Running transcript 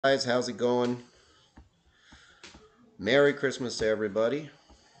Guys, how's it going? Merry Christmas to everybody.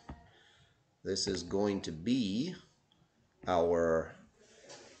 This is going to be our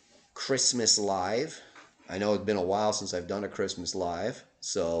Christmas live. I know it's been a while since I've done a Christmas live,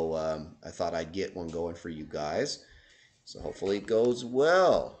 so I thought I'd get one going for you guys. So hopefully it goes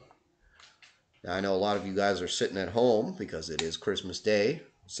well. Now, I know a lot of you guys are sitting at home because it is Christmas Day,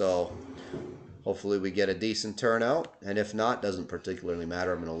 so hopefully we get a decent turnout. And if not, doesn't particularly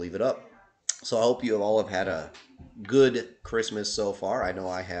matter. I'm going to leave it up. So I hope you all have had a good Christmas so far. I know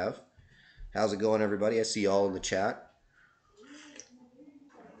I have. How's it going, everybody? I see you all in the chat.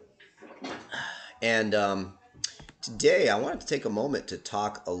 And today, I wanted to take a moment to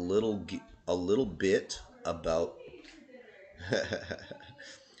talk a little bit about.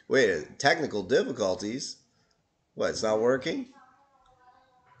 Wait, technical difficulties. What? It's not working.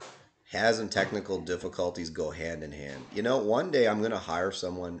 Has and technical difficulties go hand in hand. One day I'm going to hire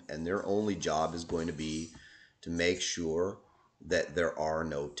someone, and their only job is going to be to make sure that there are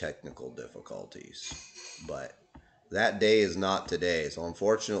no technical difficulties. But that day is not today. So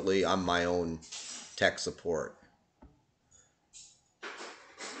unfortunately, I'm my own tech support.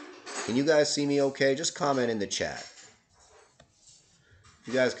 Can you guys see me okay? Just comment in the chat. If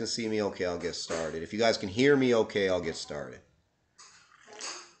you guys can see me okay, I'll get started. If you guys can hear me okay, I'll get started.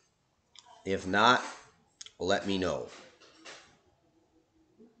 If not, let me know.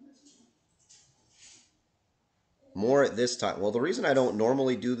 More at this time. Well, the reason I don't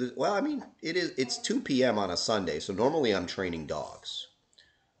normally do this, well, I mean, it's 2 p.m. on a Sunday, so normally I'm training dogs.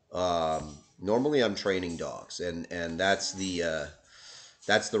 Normally I'm training dogs, and that's the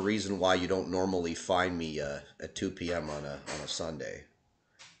reason why you don't normally find me at 2 p.m. on a Sunday.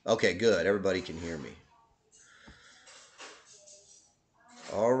 Okay, good. Everybody can hear me.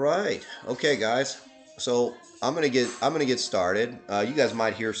 All right. Okay, guys. So I'm gonna get started. You guys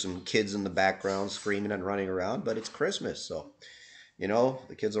might hear some kids in the background screaming and running around, but it's Christmas, so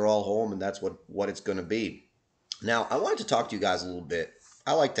the kids are all home, and that's what it's gonna be. Now, I wanted to talk to you guys a little bit.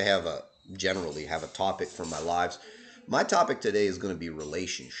 I like to generally have a topic for my lives. My topic today is going to be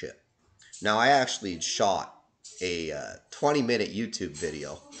relationship. Now, I actually shot a 20-minute YouTube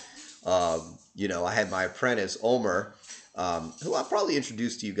video. I had my apprentice, Omer, who I'll probably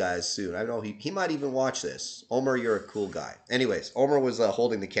introduce to you guys soon. I know he might even watch this. Omer, you're a cool guy. Anyways, Omer was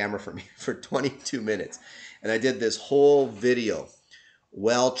holding the camera for me for 22 minutes. And I did this whole video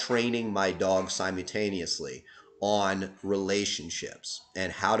while training my dog simultaneously on relationships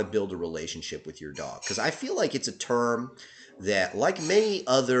and how to build a relationship with your dog. Because I feel like it's a term that, like many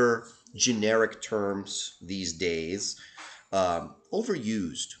other generic terms these days,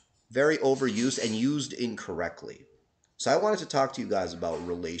 overused, very overused and used incorrectly. So I wanted to talk to you guys about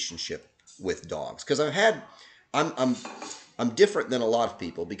relationship with dogs because I'm different than a lot of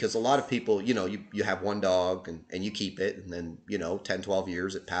people because a lot of people, you have one dog and you keep it and then, 10, 12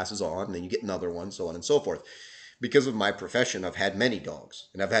 years it passes on and then you get another one, so on and so forth. Because of my profession, I've had many dogs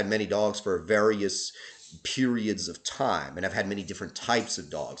and I've had many dogs for various periods of time and I've had many different types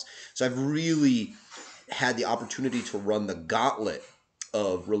of dogs. So I've really had the opportunity to run the gauntlet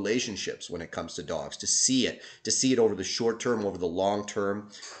of relationships when it comes to dogs, to see it over the short term, over the long term,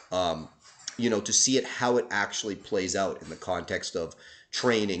 to see it how it actually plays out in the context of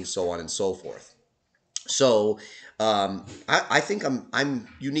training, so on and so forth. So I think I'm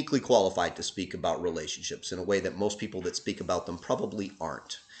uniquely qualified to speak about relationships in a way that most people that speak about them probably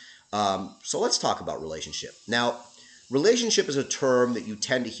aren't. So let's talk about relationship. Now, relationship is a term that you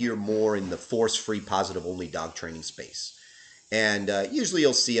tend to hear more in the force-free, positive-only dog training space. And usually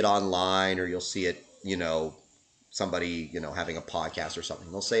you'll see it online or you'll see it, somebody, having a podcast or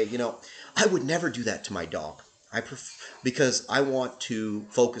something. They'll say, I would never do that to my dog. Because I want to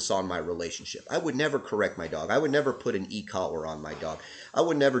focus on my relationship. I would never correct my dog. I would never put an e-collar on my dog. I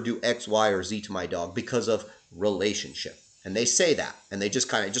would never do X, Y, or Z to my dog because of relationship. And they say that, and they just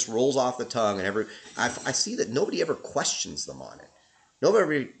kind of it just rolls off the tongue. And I see that nobody ever questions them on it.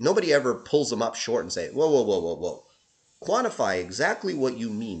 Nobody ever pulls them up short and say, whoa, whoa, whoa, whoa, whoa. Quantify exactly what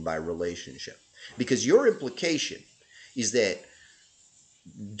you mean by relationship, because your implication is that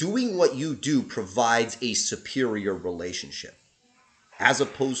doing what you do provides a superior relationship. As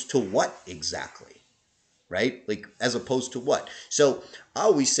opposed to what exactly? Right? Like, as opposed to what? So I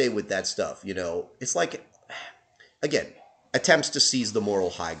always say with that stuff, it's like, again, attempts to seize the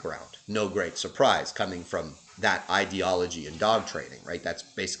moral high ground. No great surprise coming from that ideology in dog training, right? That's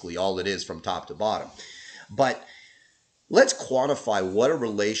basically all it is from top to bottom. But let's quantify what a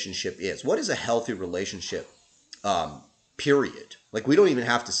relationship is. What is a healthy relationship? Period. Like, we don't even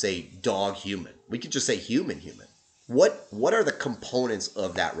have to say dog human. We could just say human human, what are the components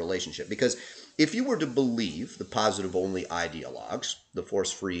of that relationship? Because if you were to believe the positive only ideologues, the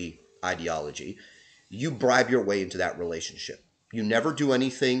force free ideology, you bribe your way into that relationship. You never do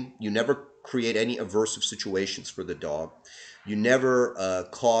anything. You never create any aversive situations for the dog. You never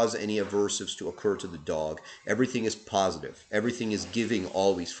cause any aversives to occur to the dog. Everything is positive. Everything is giving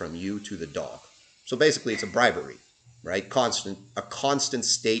always from you to the dog. So basically, it's a bribery, right? A constant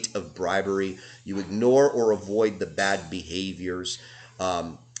state of bribery. You ignore or avoid the bad behaviors,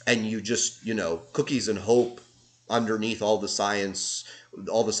 and you just, cookies and hope underneath all the science,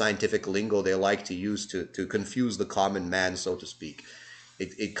 all the scientific lingo they like to use to confuse the common man, so to speak.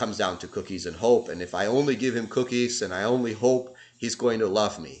 It comes down to cookies and hope. And if I only give him cookies and I only hope, he's going to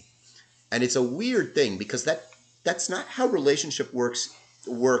love me. And it's a weird thing because that's not how relationship work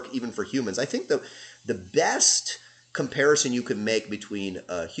even for humans. I think the best comparison you can make between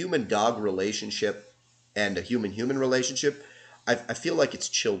a human dog relationship and a human human relationship, I feel like it's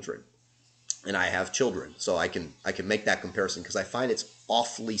children. And I have children, so I can make that comparison because I find it's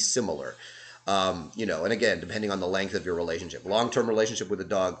awfully similar. And again, depending on the length of your relationship, long-term relationship with a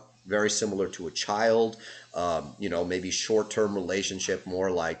dog, very similar to a child. Maybe short-term relationship, more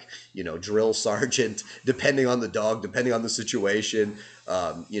like drill sergeant, depending on the dog, depending on the situation.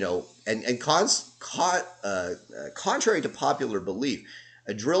 Contrary to popular belief,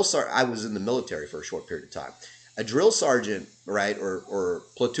 a drill sergeant. I was in the military for a short period of time. A drill sergeant, right, or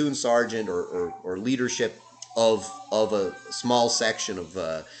platoon sergeant, or leadership of a small section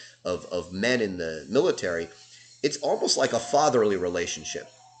of men in the military, it's almost like a fatherly relationship.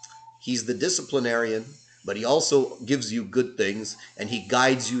 He's the disciplinarian, but he also gives you good things, and he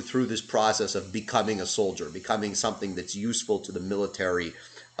guides you through this process of becoming a soldier, becoming something that's useful to the military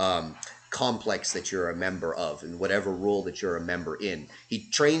complex that you're a member of, in whatever role that you're a member in. He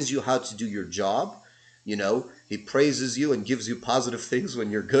trains you how to do your job. He praises you and gives you positive things when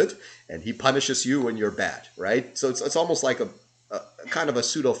you're good, and he punishes you when you're bad, right? So it's almost like a kind of a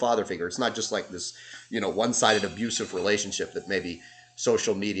pseudo father figure. It's not just like this, one-sided abusive relationship that maybe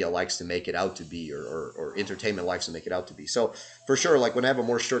social media likes to make it out to be, or entertainment likes to make it out to be. So for sure, like when I have a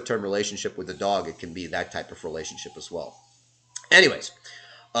more short-term relationship with a dog, it can be that type of relationship as well. Anyways,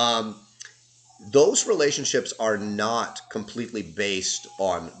 those relationships are not completely based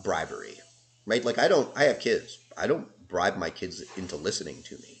on bribery, right? Like I have kids. I don't bribe my kids into listening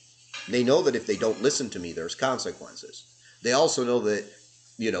to me. They know that if they don't listen to me, there's consequences. They also know that,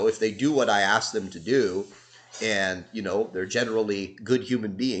 if they do what I ask them to do, and, they're generally good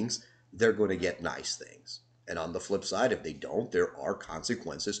human beings, they're going to get nice things. And on the flip side, if they don't, there are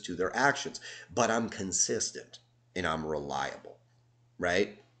consequences to their actions. But I'm consistent and I'm reliable,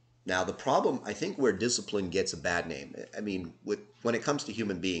 right? Now, the problem, I think, where discipline gets a bad name, I mean, when it comes to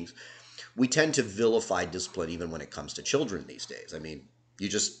human beings, we tend to vilify discipline even when it comes to children these days. I mean,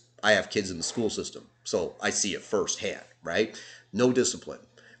 I have kids in the school system, so I see it firsthand, right? No discipline.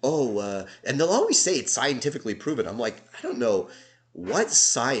 And they'll always say it's scientifically proven. I'm like, I don't know what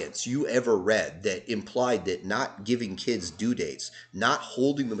science you ever read that implied that not giving kids due dates, not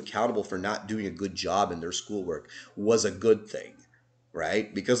holding them accountable for not doing a good job in their schoolwork was a good thing,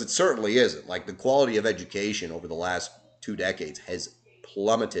 right? Because it certainly isn't. Like, the quality of education over the last 2 decades has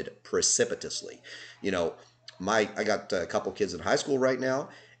plummeted precipitously. You know, I got a couple kids in high school right now,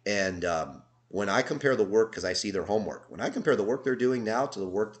 and when I compare the work, because I see their homework, when I compare the work they're doing now to the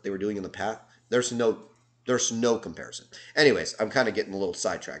work that they were doing in the past, there's no comparison. Anyways, I'm kind of getting a little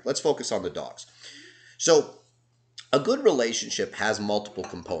sidetracked. Let's focus on the dogs. So, a good relationship has multiple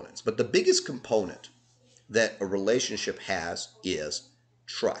components, but the biggest component that a relationship has is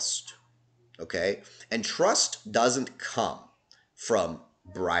trust. Okay? And trust doesn't come from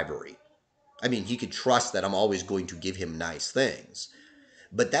bribery. I mean, he could trust that I'm always going to give him nice things,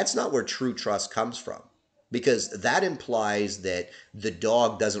 but that's not where true trust comes from, because that implies that the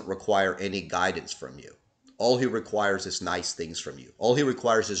dog doesn't require any guidance from you. All he requires is nice things from you. All he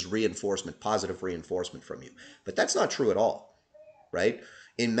requires is reinforcement, positive reinforcement from you. But that's not true at all, right?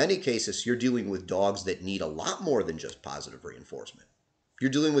 In many cases, you're dealing with dogs that need a lot more than just positive reinforcement. You're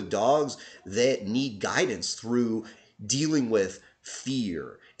dealing with dogs that need guidance through dealing with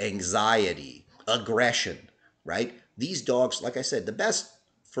fear, anxiety, aggression, right? These dogs, like I said,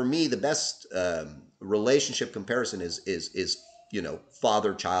 for me, the best relationship comparison is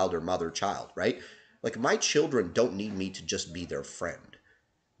father child or mother child, right? Like, my children don't need me to just be their friend.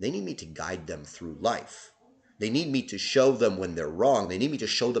 They need me to guide them through life. They need me to show them when they're wrong. They need me to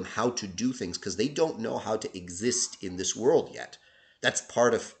show them how to do things because they don't know how to exist in this world yet. That's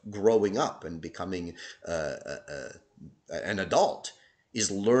part of growing up and becoming an adult, is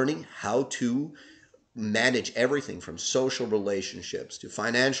learning how to manage everything from social relationships to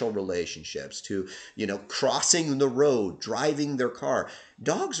financial relationships to, crossing the road, driving their car.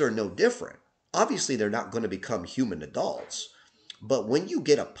 Dogs are no different. Obviously, they're not going to become human adults. But when you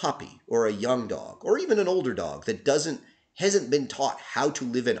get a puppy or a young dog or even an older dog that hasn't been taught how to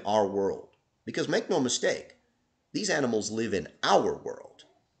live in our world, because make no mistake, these animals live in our world.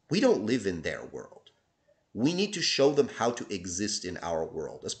 We don't live in their world. We need to show them how to exist in our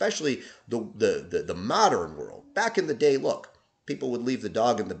world, especially the modern world. Back in the day, look, people would leave the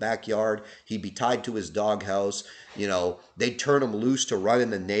dog in the backyard. He'd be tied to his doghouse. They'd turn him loose to run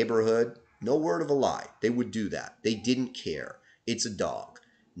in the neighborhood. No word of a lie. They would do that. They didn't care. It's a dog.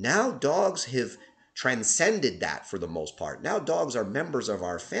 Now dogs have transcended that for the most part. Now dogs are members of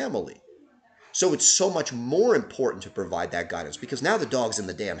our family. So it's so much more important to provide that guidance because now the dog's in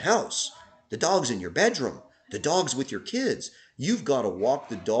the damn house. The dog's in your bedroom. The dog's with your kids. You've got to walk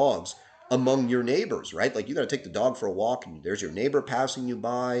the dogs among your neighbors, right? Like you got to take the dog for a walk and there's your neighbor passing you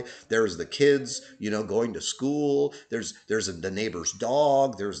by. There's the kids, going to school. There's the neighbor's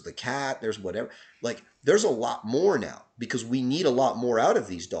dog. There's the cat. There's whatever. Like there's a lot more now because we need a lot more out of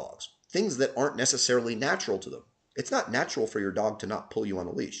these dogs. Things that aren't necessarily natural to them. It's not natural for your dog to not pull you on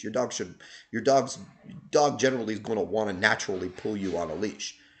a leash. Your dog generally is going to want to naturally pull you on a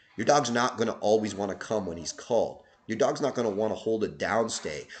leash. Your dog's not going to always want to come when he's called. Your dog's not going to want to hold a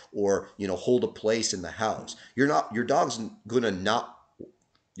downstay or, hold a place in the house. Your dog's not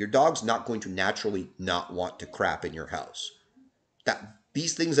going to naturally not want to crap in your house.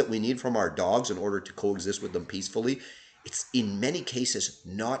 These things that we need from our dogs in order to coexist with them peacefully, it's in many cases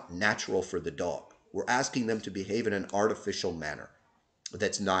not natural for the dog. We're asking them to behave in an artificial manner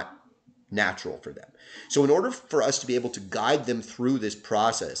that's not natural for them. So in order for us to be able to guide them through this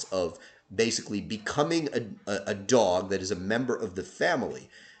process of basically becoming a dog that is a member of the family,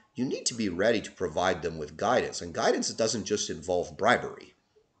 you need to be ready to provide them with guidance. And guidance doesn't just involve bribery.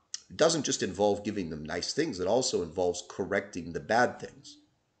 It doesn't just involve giving them nice things. It also involves correcting the bad things,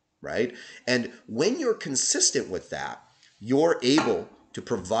 right? And when you're consistent with that, you're able to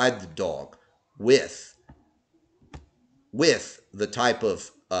provide the dog with the type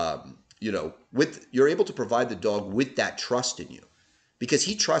of you're able to provide the dog with that trust in you because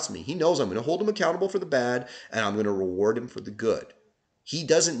he trusts me. He knows I'm going to hold him accountable for the bad and I'm going to reward him for the good. He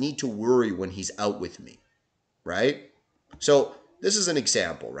doesn't need to worry when he's out with me, right? So this is an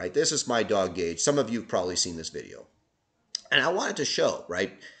example, right? This is my dog Gage. Some of you have probably seen this video, and I wanted to show,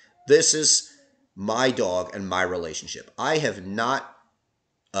 right? This is my dog and my relationship. I have not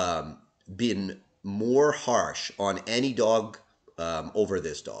been more harsh on any dog over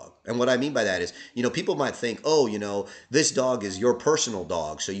this dog. And what I mean by that is, people might think, oh, this dog is your personal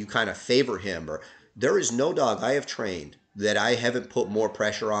dog, so you kind of favor him. Or there is no dog I have trained that I haven't put more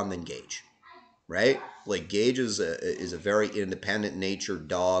pressure on than Gage, right? Like Gage is a very independent natured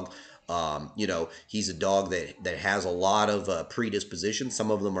dog. He's a dog that has a lot of predispositions.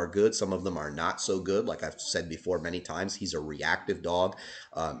 Some of them are good, some of them are not so good. Like I've said before many times, he's a reactive dog.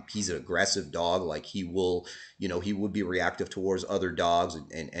 He's an aggressive dog. Like he would be reactive towards other dogs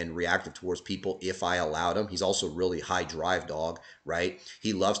and reactive towards people if I allowed him. He's also a really high drive dog, right?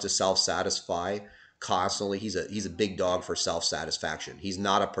 He loves to self-satisfy constantly. He's a big dog for self-satisfaction. He's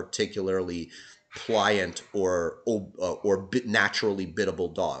not a particularly pliant or naturally biddable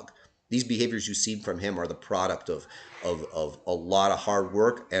dog. These behaviors you see from him are the product of a lot of hard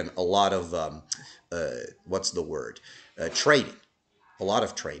work and a lot of training, a lot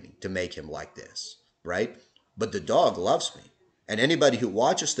of training to make him like this, right? But the dog loves me, and anybody who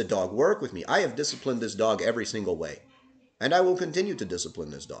watches the dog work with me, I have disciplined this dog every single way, and I will continue to discipline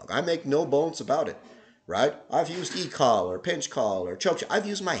this dog. I make no bones about it, right? I've used e-collar, pinch collar, choke. I've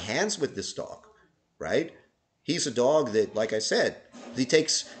used my hands with this dog, right? He's a dog that, like I said, he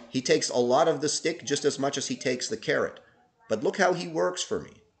takes a lot of the stick just as much as he takes the carrot. But look how he works for me.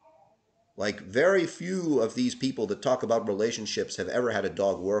 Like very few of these people that talk about relationships have ever had a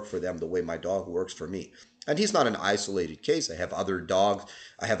dog work for them the way my dog works for me. And he's not an isolated case. I have other dogs.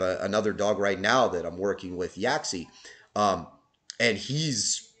 I have another dog right now that I'm working with, Yaxie, and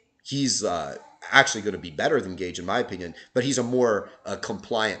he's actually going to be better than Gage in my opinion, but he's a more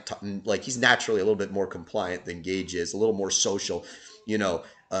compliant, like he's naturally a little bit more compliant than Gage is, a little more social,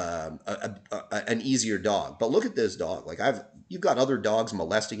 an easier dog. But look at this dog. Like you've got other dogs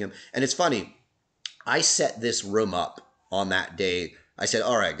molesting him. And it's funny. I set this room up on that day. I said,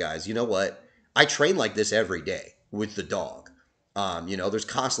 all right, guys, you know what? I train like this every day with the dog. There's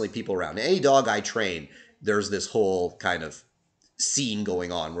constantly people around. Any dog I train, there's this whole kind of scene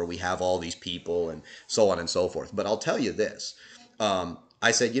going on where we have all these people and so on and so forth. But I'll tell you this.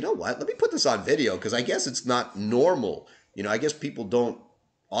 I said, you know what? Let me put this on video because I guess it's not normal. I guess people don't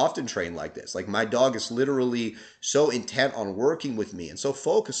often train like this. Like my dog is literally so intent on working with me and so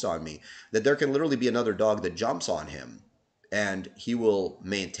focused on me that there can literally be another dog that jumps on him and he will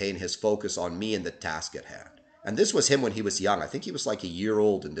maintain his focus on me and the task at hand. And this was him when he was young. I think he was like a year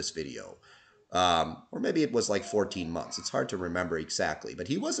old in this video. Or maybe it was like 14 months. It's hard to remember exactly, but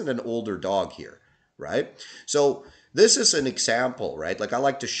he wasn't an older dog here, right? So this is an example, right? Like I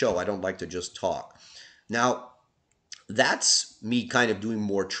like to show, I don't like to just talk. Now, that's me kind of doing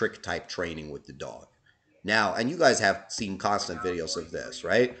more trick type training with the dog. Now, and you guys have seen constant videos of this,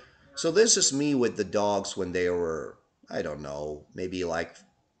 right? So this is me with the dogs when they were, I don't know, maybe like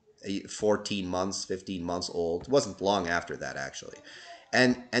 14 months, 15 months old. It wasn't long after that actually.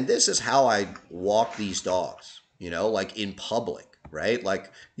 And this is how I walk these dogs, like in public, right?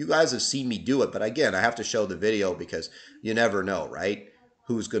 Like you guys have seen me do it, but again, I have to show the video because you never know, right?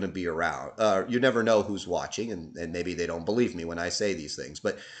 Who's going to be around. You never know who's watching, and maybe they don't believe me when I say these things.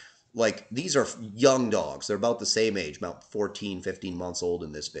 But like these are young dogs. They're about the same age, about 14, 15 months old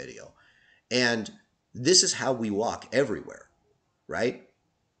in this video. And this is how we walk everywhere, right?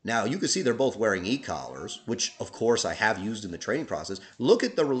 Now, you can see they're both wearing e-collars, which, of course, I have used in the training process. Look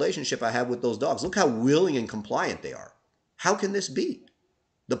at the relationship I have with those dogs. Look how willing and compliant they are. How can this be?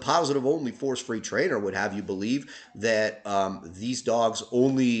 The positive-only force-free trainer would have you believe that these dogs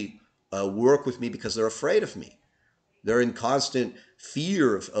only work with me because they're afraid of me. They're in constant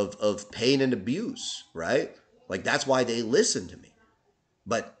fear of pain and abuse, right? Like, that's why they listen to me.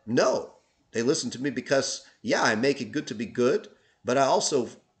 But no, they listen to me because, yeah, I make it good to be good, but I also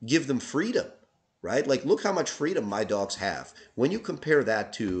give them freedom, right? Like, look how much freedom my dogs have. When you compare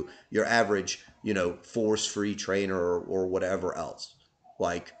that to your average, force-free trainer or whatever else,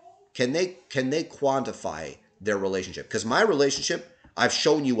 like, can they quantify their relationship? Because my relationship, I've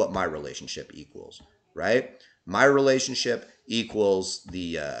shown you what my relationship equals, right? My relationship equals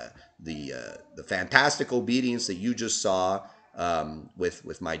the fantastic obedience that you just saw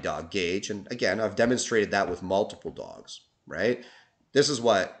with my dog Gage. And again, I've demonstrated that with multiple dogs, right? This is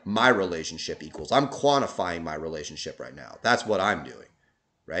what my relationship equals. I'm quantifying my relationship right now. That's what I'm doing,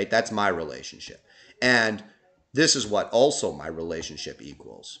 right? That's my relationship. And this is what also my relationship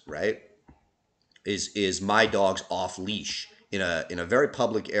equals, right? Is my dog's off leash in a very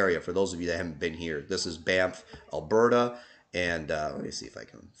public area. For those of you that haven't been here, this is Banff, Alberta, and let me see if I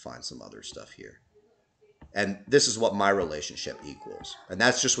can find some other stuff here. And this is what my relationship equals. And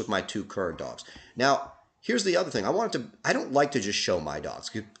that's just with my two current dogs. Now, here's the other thing. I don't like to just show my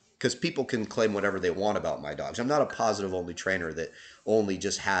dogs because people can claim whatever they want about my dogs. I'm not a positive only trainer that only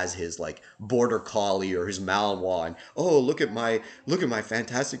just has his like border collie or his Malinois and oh look at my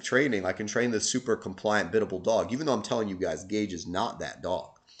fantastic training. I can train this super compliant biddable dog. Even though I'm telling you guys, Gage is not that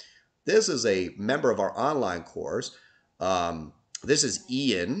dog. This is a member of our online course. This is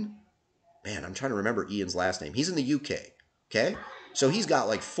Ian. Man, I'm trying to remember Ian's last name. He's in the UK. Okay, so he's got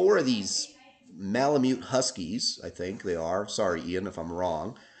like 4 of these Malamute Huskies, I think they are. Sorry, Ian, if I'm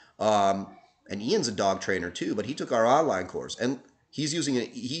wrong. And Ian's a dog trainer too, but he took our online course and he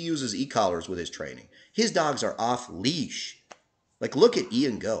uses e-collars with his training. His dogs are off leash. Like, look at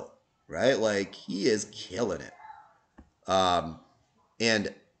Ian go, right? Like, he is killing it.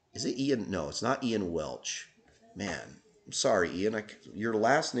 And is it Ian? No, it's not Ian Welch. Man, I'm sorry, Ian. Your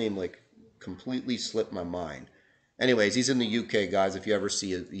last name like completely slipped my mind. Anyways, he's in the UK, guys. If you ever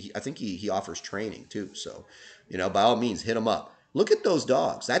see it, I think he offers training too. So, by all means, hit him up. Look at those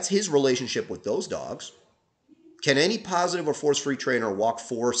dogs. That's his relationship with those dogs. Can any positive or force-free trainer walk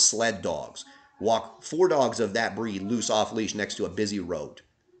 4 sled dogs? Walk 4 dogs of that breed loose off leash next to a busy road?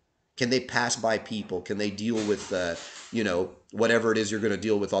 Can they pass by people? Can they deal with, whatever it is you're going to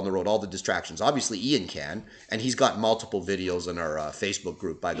deal with on the road, all the distractions? Obviously, Ian can, and he's got multiple videos in our Facebook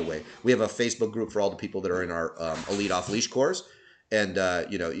group, by the way. We have a Facebook group for all the people that are in our Elite Off Leash course. And,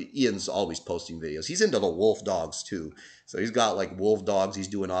 Ian's always posting videos. He's into the wolf dogs, too. So he's got, like, wolf dogs he's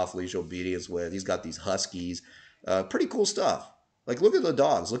doing off-leash obedience with. He's got these huskies. Pretty cool stuff. Like, look at the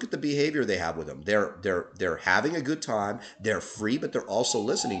dogs. Look at the behavior they have with them. They're having a good time. They're free, but they're also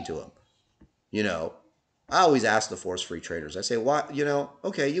listening to them. I always ask the force-free trainers. I say, why?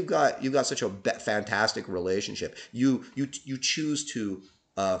 Okay, you've got such a fantastic relationship. You choose to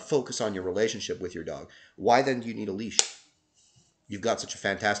focus on your relationship with your dog. Why then do you need a leash? You've got such a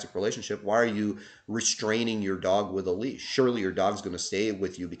fantastic relationship. Why are you restraining your dog with a leash? Surely your dog's going to stay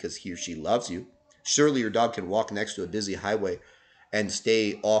with you because he or she loves you. Surely your dog can walk next to a busy highway and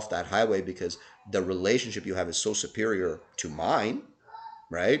stay off that highway because the relationship you have is so superior to mine,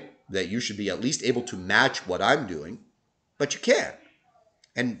 right? That you should be at least able to match what I'm doing. But you can't.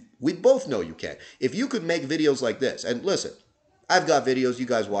 And we both know you can. If you could make videos like this, and listen, I've got videos, you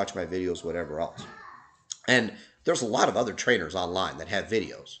guys watch my videos, whatever else. And there's a lot of other trainers online that have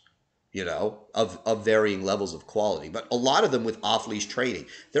videos, of varying levels of quality, but a lot of them with off-leash training.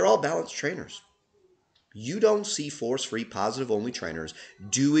 They're all balanced trainers. You don't see force-free, positive-only trainers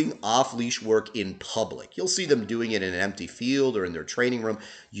doing off-leash work in public. You'll see them doing it in an empty field or in their training room.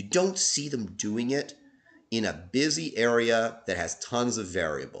 You don't see them doing it in a busy area that has tons of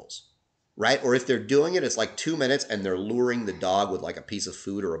variables, right? Or if they're doing it, it's like 2 minutes and they're luring the dog with like a piece of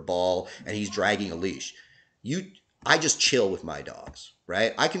food or a ball and he's dragging a leash. I just chill with my dogs,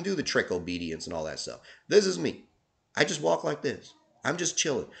 right? I can do the trick obedience and all that stuff. This is me. I just walk like this. I'm just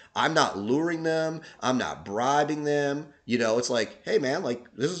chilling. I'm not luring them. I'm not bribing them. It's like, hey man, like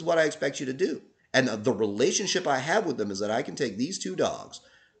this is what I expect you to do. And the relationship I have with them is that I can take these two dogs,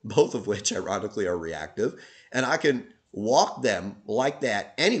 both of which ironically are reactive, and I can walk them like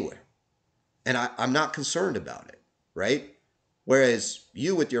that anywhere. And I'm not concerned about it, right? Whereas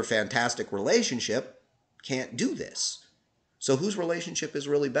you with your fantastic relationship can't do this. So whose relationship is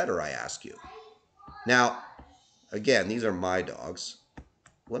really better, I ask you? Now, again, these are my dogs.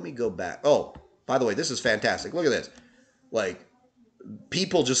 Let me go back. Oh, by the way, this is fantastic. Look at this. Like,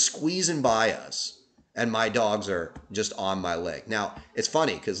 people just squeezing by us, and my dogs are just on my leg. Now, it's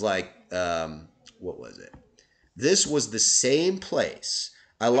funny because, like, what was it? This was the same place.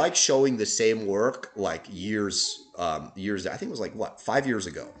 I like showing the same work like years. I think it was like, what, 5 years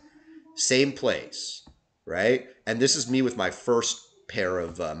ago. Same place, right? And this is me with my first pair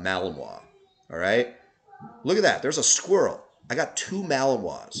of Malinois, all right? Look at that. There's a squirrel. I got two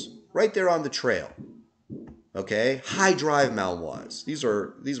Malinois right there on the trail. Okay, high drive Malinois. These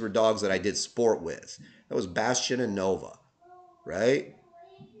were dogs that I did sport with. That was Bastion and Nova, right?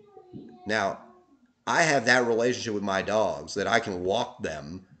 Now, I have that relationship with my dogs that I can walk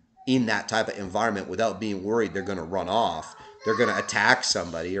them in that type of environment without being worried they're going to run off, they're going to attack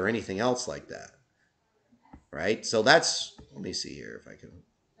somebody or anything else like that, right? So let me see here if I can,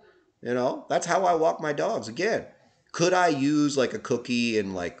 that's how I walk my dogs. Again, could I use like a cookie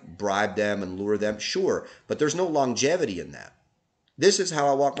and like bribe them and lure them? Sure, but there's no longevity in that. This is how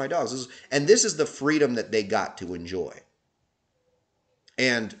I walk my dogs. This is the freedom that they got to enjoy.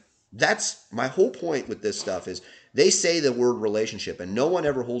 And that's my whole point with this stuff is they say the word relationship and no one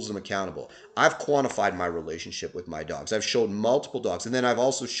ever holds them accountable. I've quantified my relationship with my dogs. I've shown multiple dogs. And then I've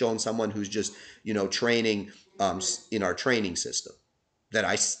also shown someone who's just, training in our training system that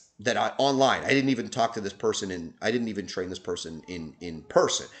I online. I didn't even talk to this person and I didn't even train this person in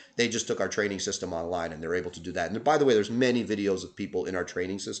person. They just took our training system online and they're able to do that. And by the way, there's many videos of people in our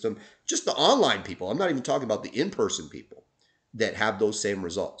training system, just the online people. I'm not even talking about the in-person people that have those same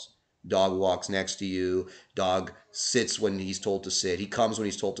results. Dog walks next to you. Dog sits when he's told to sit. He comes when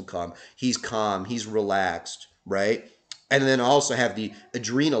he's told to come. He's calm. He's relaxed, right? And then I also have the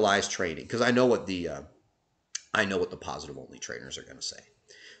adrenalized training because I know what the positive only trainers are going to say.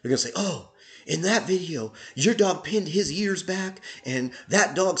 They're going to say, oh, in that video, your dog pinned his ears back and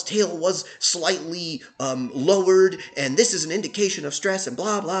that dog's tail was slightly lowered and this is an indication of stress and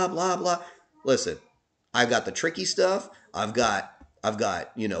blah, blah, blah, blah. Listen, I've got the tricky stuff. I've got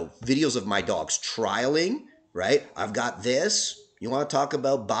videos of my dogs trialing, right? I've got this. You want to talk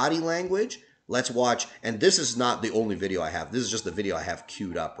about body language? Let's watch. And this is not the only video I have. This is just the video I have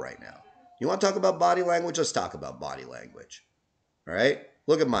queued up right now. You want to talk about body language? Let's talk about body language. All right?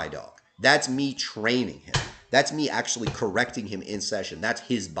 Look at my dog. That's me training him. That's me actually correcting him in session. That's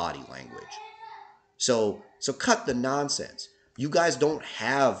his body language. So cut the nonsense. You guys don't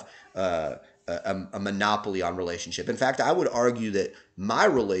have a monopoly on relationship. In fact, I would argue that my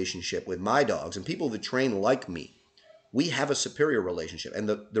relationship with my dogs and people that train like me, we have a superior relationship. And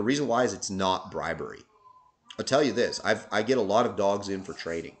the reason why is it's not bribery. I'll tell you this. I get a lot of dogs in for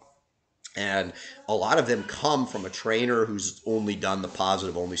training. And a lot of them come from a trainer who's only done the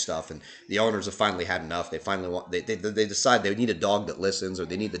positive only stuff, and the owners have finally had enough. They finally they decide they need a dog that listens, or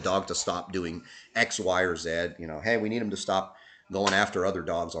they need the dog to stop doing X, Y, or Z. Hey, we need him to stop going after other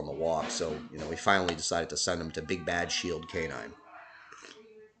dogs on the walk. So we finally decided to send him to Big Bad Shield Canine.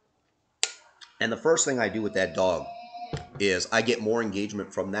 And the first thing I do with that dog is I get more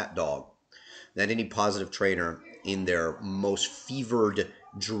engagement from that dog than any positive trainer in their most fevered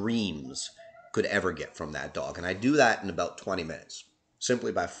dreams could ever get from that dog. And I do that in about 20 minutes,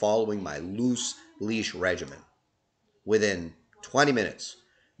 simply by following my loose leash regimen. Within 20 minutes,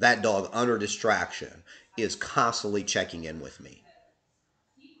 that dog under distraction is constantly checking in with me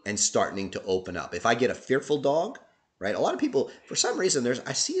and starting to open up. If I get a fearful dog, right? A lot of people, for some reason,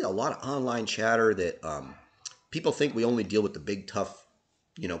 I see a lot of online chatter that people think we only deal with the big, tough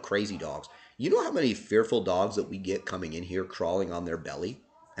crazy dogs. You know how many fearful dogs that we get coming in here crawling on their belly?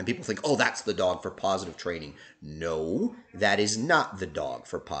 And people think, oh, that's the dog for positive training. No, that is not the dog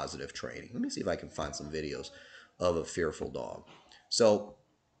for positive training. Let me see if I can find some videos of a fearful dog. So,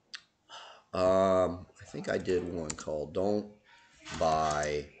 I think I did one called Don't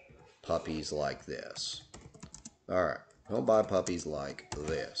Buy Puppies Like This. All right. Don't buy puppies like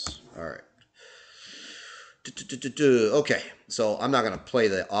this. All right. Okay, so I'm not going to play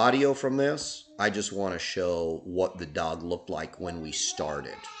the audio from this. I just want to show what the dog looked like when we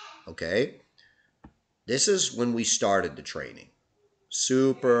started. Okay? This is when we started the training.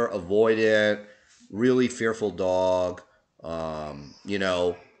 Super avoidant, really fearful dog,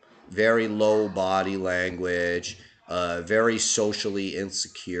 very low body language, very socially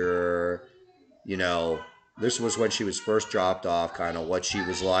insecure. This was when she was first dropped off, kind of what she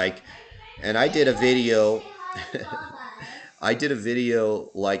was like. And I did a video. I did a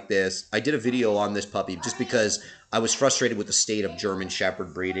video like this. I did a video on this puppy just because I was frustrated with the state of German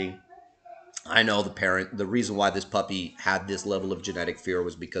Shepherd breeding. I know the reason why this puppy had this level of genetic fear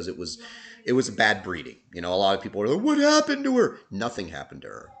was because it was a bad breeding. A lot of people are like, what happened to her? Nothing happened to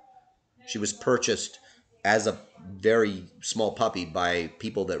her. She was purchased as a very small puppy by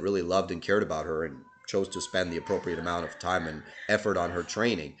people that really loved and cared about her and chose to spend the appropriate amount of time and effort on her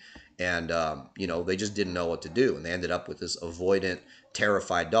training. And, they just didn't know what to do. And they ended up with this avoidant,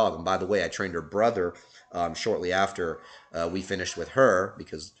 terrified dog. And by the way, I trained her brother shortly after we finished with her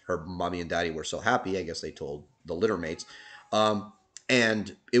because her mommy and daddy were so happy. I guess they told the litter mates.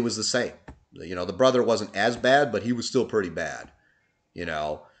 And it was the same. The brother wasn't as bad, but he was still pretty bad.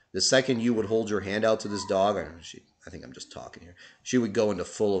 The second you would hold your hand out to this dog, I think I'm just talking here, she would go into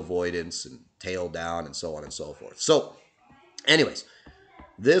full avoidance and tail down and so on and so forth. So, anyways,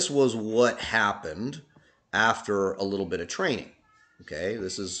 this was what happened after a little bit of training. Okay,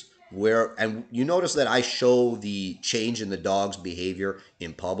 this is where, and you notice that I show the change in the dog's behavior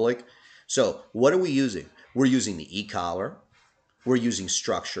in public. So, what are we using? We're using the e-collar. We're using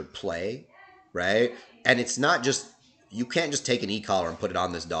structured play, right? And it's not just, you can't just take an e-collar and put it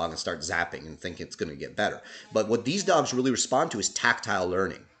on this dog and start zapping and think it's going to get better. But what these dogs really respond to is tactile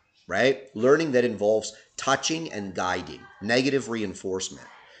learning, right? Learning that involves touching and guiding, negative reinforcement.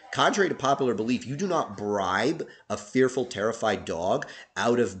 Contrary to popular belief, you do not bribe a fearful, terrified dog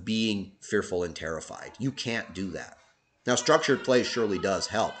out of being fearful and terrified. You can't do that. Now, structured play surely does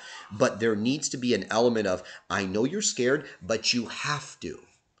help, but there needs to be an element of, I know you're scared, but you have to.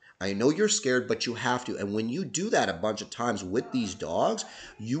 I know you're scared, but you have to. And when you do that a bunch of times with these dogs,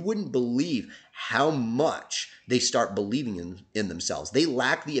 you wouldn't believe how much they start believing in themselves. They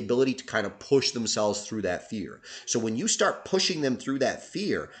lack the ability to kind of push themselves through that fear. So when you start pushing them through that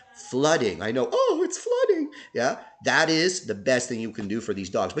fear, flooding, I know, oh, it's flooding. Yeah, that is the best thing you can do for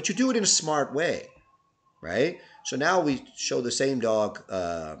these dogs. But you do it in a smart way, right? So now we show the same dog,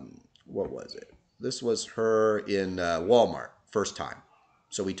 what was it? This was her in Walmart, first time.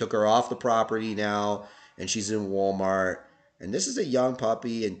 So we took her off the property now, and she's in Walmart. And this is a young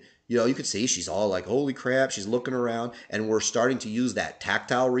puppy, and you could see she's all like, holy crap, she's looking around, and we're starting to use that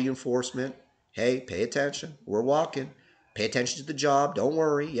tactile reinforcement. Hey, pay attention. We're walking. Pay attention to the job. Don't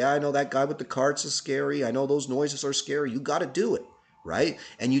worry. Yeah, I know that guy with the carts is scary. I know those noises are scary. You got to do it, right?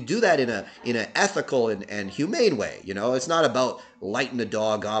 And you do that in an ethical and humane way. It's not about lighting the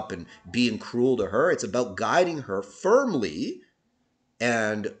dog up and being cruel to her. It's about guiding her firmly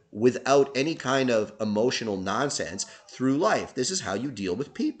and without any kind of emotional nonsense through life. This is how you deal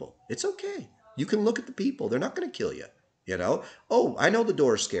with people. It's okay. You can look at the people. They're not going to kill you. Oh, I know the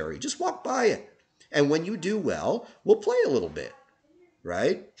door's scary. Just walk by it. And when you do well, we'll play a little bit,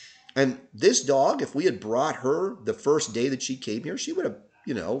 right? And this dog, if we had brought her the first day that she came here, she would have,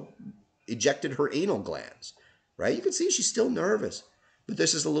 ejected her anal glands, right? You can see she's still nervous. But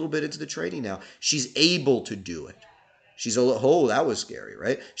this is a little bit into the training now. She's able to do it. She's oh, that was scary,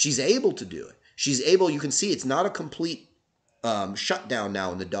 right? She's able to do it. She's able, you can see it's not a complete shutdown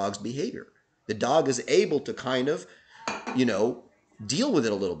now in the dog's behavior. The dog is able to kind of, deal with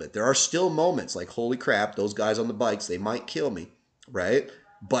it a little bit. There are still moments like, holy crap, those guys on the bikes, they might kill me, right?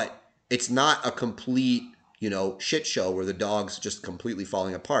 But it's not a complete, shit show where the dog's just completely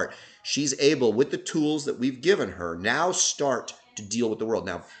falling apart. She's able, with the tools that we've given her, now start to deal with the world.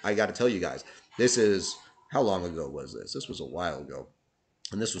 Now, I got to tell you guys, this is, how long ago was this? This was a while ago.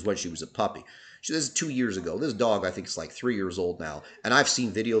 And this was when she was a puppy. This is 2 years ago. This dog, I think, is like 3 years old now. And I've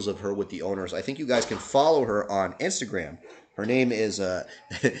seen videos of her with the owners. I think you guys can follow her on Instagram. Her name is,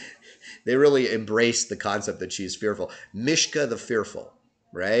 they really embrace the concept that she's fearful. Mishka the Fearful.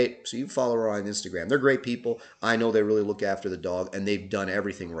 right? So you follow her on Instagram. They're great people. I know they really look after the dog, and they've done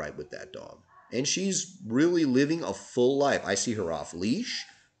everything right with that dog. And she's really living a full life. I see her off leash.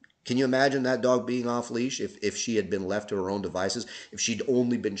 Can you imagine that dog being off leash if she had been left to her own devices? If she'd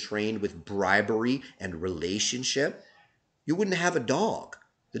only been trained with bribery and relationship? You wouldn't have a dog.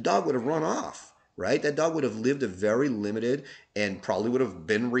 The dog would have run off, right? That dog would have lived a very limited and probably would have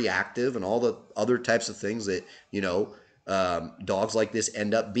been reactive and all the other types of things that, dogs like this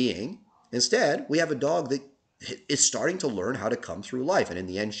end up being. Instead, we have a dog that is starting to learn how to come through life. And in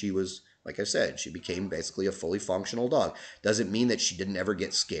the end, she was, like I said, she became basically a fully functional dog. Doesn't mean that she didn't ever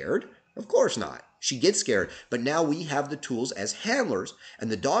get scared. Of course not. She gets scared. But now we have the tools as handlers, and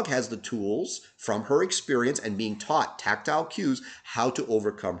the dog has the tools from her experience and being taught tactile cues how to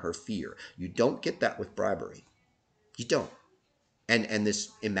overcome her fear. You don't get that with bribery. You don't. And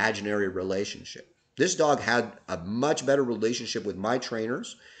this imaginary relationship. This dog had a much better relationship with my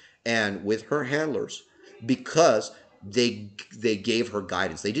trainers and with her handlers because they gave her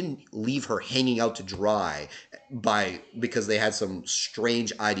guidance. They didn't leave her hanging out to dry because they had some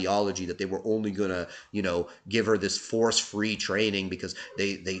strange ideology that they were only gonna give her this force-free training because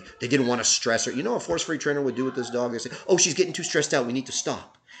they didn't want to stress her. You know what a force-free trainer would do with this dog? They say, oh, she's getting too stressed out, we need to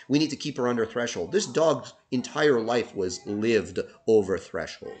stop. We need to keep her under threshold. This dog's entire life was lived over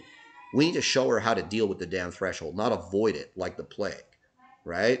threshold. We need to show her how to deal with the damn threshold, not avoid it like the plague,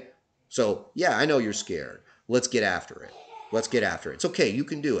 right? So, yeah, I know you're scared. Let's get after it. Let's get after it. It's okay. You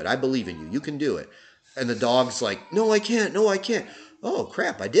can do it. I believe in you. You can do it. And the dog's like, no, I can't. No, I can't. Oh,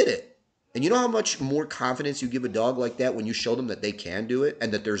 crap, I did it. And you know how much more confidence you give a dog like that when you show them that they can do it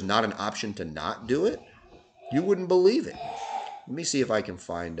and that there's not an option to not do it? You wouldn't believe it. Let me see if I can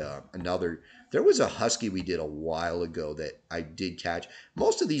find another. There was a husky we did a while ago that I did catch.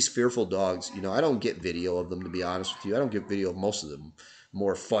 Most of these fearful dogs, I don't get video of them, to be honest with you. I don't get video of most of them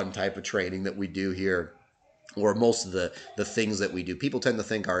more fun type of training that we do here, or most of the things that we do. People tend to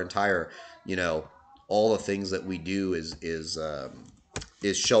think our entire, all the things that we do is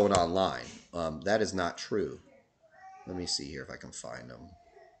shown online. That is not true. Let me see here if I can find them.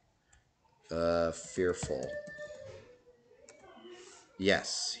 Fearful.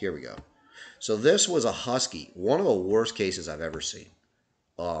 Yes, here we go. So this was a husky, one of the worst cases I've ever seen.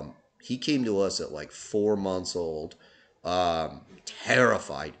 He came to us at like 4 months old,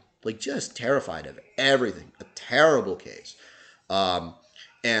 terrified, like just terrified of everything. A terrible case.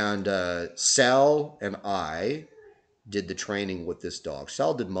 And Sal and I did the training with this dog.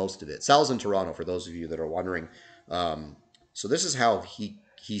 Sal did most of it. Sal's in Toronto, for those of you that are wondering. So this is how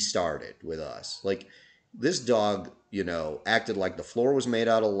he started with us. Like, this dog, acted like the floor was made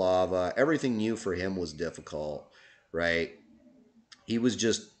out of lava. Everything new for him was difficult, right? He was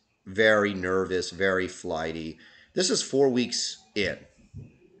just very nervous, very flighty. This is 4 weeks in,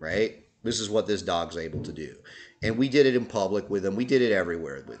 right? This is what this dog's able to do. And we did it in public with him. We did it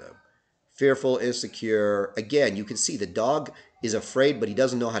everywhere with him. Fearful, insecure. Again, you can see the dog is afraid, but he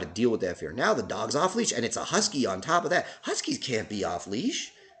doesn't know how to deal with that fear. Now the dog's off leash, and it's a husky on top of that. Huskies can't be off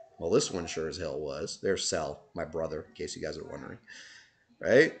leash. Well, this one sure as hell was. There's Sal, my brother, in case you guys are wondering.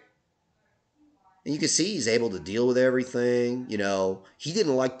 Right? And you can see he's able to deal with everything. He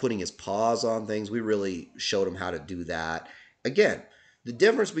didn't like putting his paws on things. We really showed him how to do that. Again, the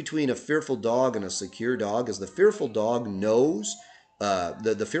difference between a fearful dog and a secure dog is the fearful dog knows,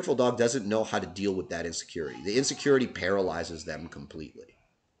 the fearful dog doesn't know how to deal with that insecurity. The insecurity paralyzes them completely.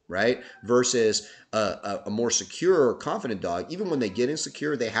 Right? Versus a more secure or confident dog, even when they get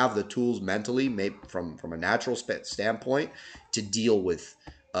insecure, they have the tools mentally, maybe from a natural standpoint, to deal with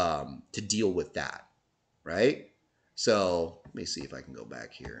that. Right? So let me see if I can go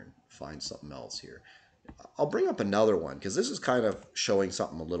back here and find something else here. I'll bring up another one because this is kind of showing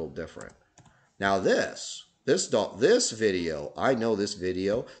something a little different. Now this video, I know this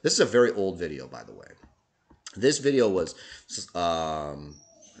video. This is a very old video, by the way. This video was I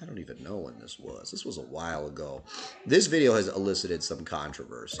don't even know when this was. This was a while ago. This video has elicited some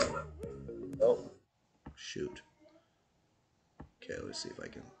controversy. Oh, shoot. Okay, let's see if I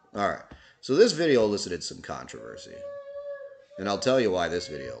can. All right. So this video elicited some controversy. And I'll tell you why this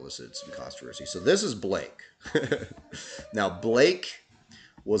video elicited some controversy. So this is Blake. Now, Blake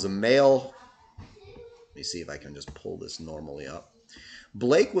was a male. Let me see if I can just pull this normally up.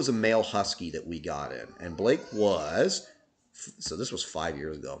 Blake was a male husky that we got in. And Blake was... So this was 5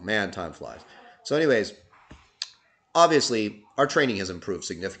 years ago. Man, time flies. So anyways, obviously, our training has improved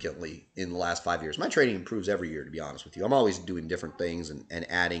significantly in the last 5 years. My training improves every year, to be honest with you. I'm always doing different things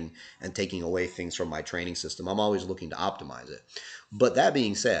and adding and taking away things from my training system. I'm always looking to optimize it. But that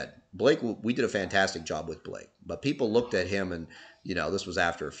being said, Blake, we did a fantastic job with Blake. But people looked at him and This was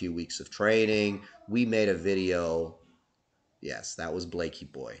after a few weeks of training. We made a video. Yes, that was Blakey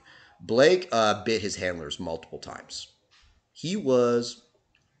boy. Blake bit his handlers multiple times. He was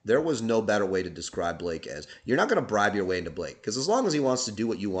There was no better way to describe Blake as you're not going to bribe your way into Blake because as long as he wants to do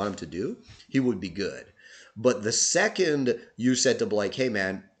what you want him to do, he would be good. But the second you said to Blake, hey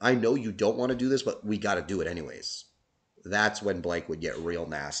man, I know you don't want to do this, but we got to do it anyways, that's when Blake would get real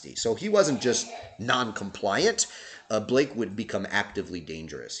nasty. So he wasn't just non-compliant. Blake would become actively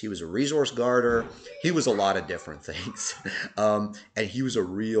dangerous. He was a resource guarder. He was a lot of different things, and he was a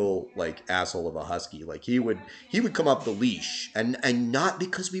real like asshole of a husky. Like he would come up the leash, and not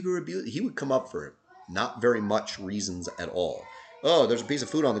because we were abused. He would come up for not very much reasons at all. Oh, there's a piece of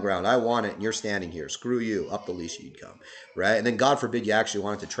food on the ground. I want it, and you're standing here. Screw you. Up the leash you'd come, right? And then God forbid you actually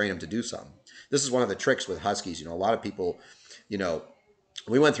wanted to train him to do something. This is one of the tricks with huskies. A lot of people, you know,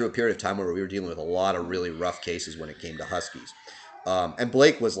 we went through a period of time where we were dealing with a lot of really rough cases when it came to huskies. And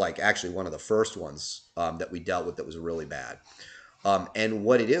Blake was like actually one of the first ones that we dealt with that was really bad. And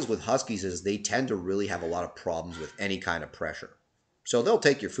what it is with huskies is they tend to really have a lot of problems with any kind of pressure. So they'll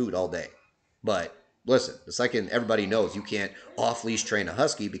take your food all day. But listen, the second everybody knows you can't off-leash train a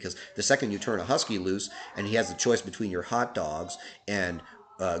husky because the second you turn a husky loose and he has the choice between your hot dogs and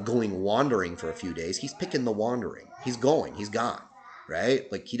going wandering for a few days, he's picking the wandering. He's gone,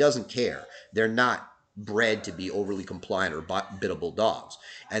 right? Like he doesn't care. They're not bred to be overly compliant or bittable dogs.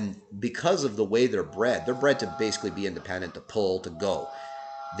 And because of the way they're bred to basically be independent, to pull, to go.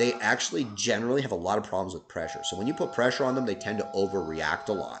 They actually generally have a lot of problems with pressure. So when you put pressure on them, they tend to overreact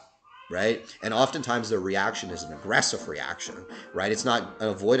a lot, right? And oftentimes their reaction is an aggressive reaction, right? It's not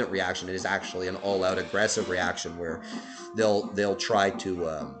an avoidant reaction. It is actually an all-out aggressive reaction where they'll try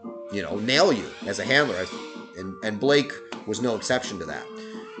to nail you as a handler. And Blake was no exception to that.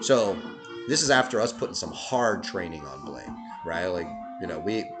 So this is after us putting some hard training on Blake, right? Like,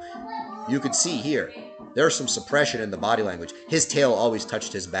 you could see here, there's some suppression in the body language. His tail always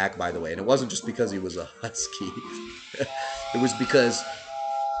touched his back, by the way, and it wasn't just because he was a husky. It was because,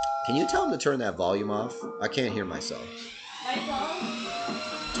 can you tell him to turn that volume off? I can't hear myself.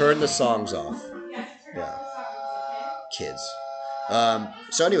 Turn the songs off. Yeah. Kids.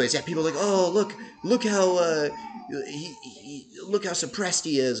 So anyways, yeah, people are like, oh, look how, look how suppressed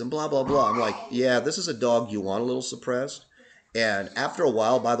he is and blah, blah, blah. I'm like, yeah, this is a dog you want a little suppressed. And after a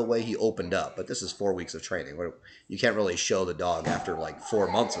while, by the way, he opened up. But this is 4 weeks of training. You can't really show the dog after like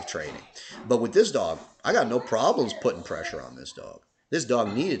 4 months of training. But with this dog, I got no problems putting pressure on this dog. This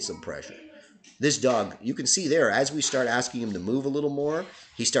dog needed some pressure. This dog, you can see there, as we start asking him to move a little more,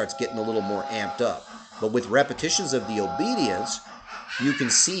 he starts getting a little more amped up. But with repetitions of the obedience, you can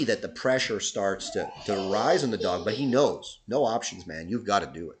see that the pressure starts to rise in the dog. But he knows, no options, man. You've got to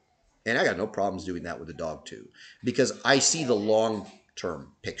do it. And I got no problems doing that with the dog too, because I see the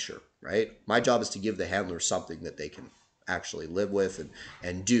long-term picture, right? My job is to give the handler something that they can actually live with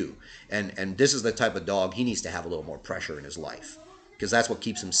and do. And this is the type of dog he needs to have a little more pressure in his life, because that's what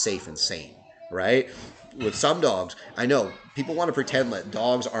keeps him safe and sane, right? With some dogs, I know people want to pretend that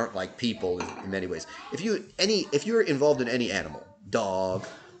dogs aren't like people in many ways. If you're involved in any animal, dog,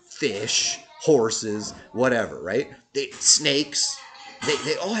 fish, horses, whatever, right? Snakes.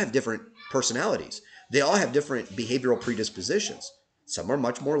 They all have different personalities. They all have different behavioral predispositions. Some are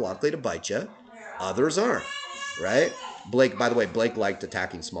much more likely to bite you. Others aren't, right? Blake, by the way, Blake liked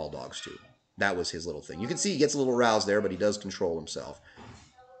attacking small dogs too. That was his little thing. You can see he gets a little roused there, but he does control himself.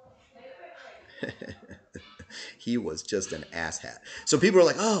 He was just an asshat. So people are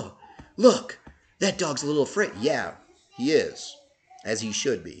like, oh, look, that dog's a little afraid. Yeah, he is, as he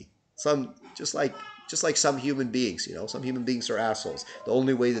should be. Just like some human beings, some human beings are assholes. The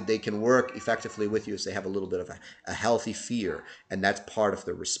only way that they can work effectively with you is they have a little bit of a healthy fear, and that's part of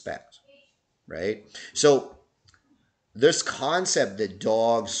the respect, right? So this concept that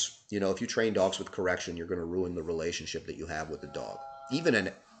dogs, if you train dogs with correction, you're going to ruin the relationship that you have with the dog. Even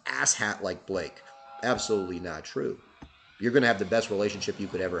an asshat like Blake, absolutely not true. You're going to have the best relationship you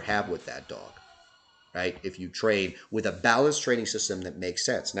could ever have with that dog, right? If you train with a balanced training system that makes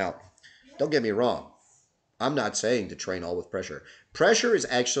sense. Now, don't get me wrong. I'm not saying to train all with pressure. Pressure is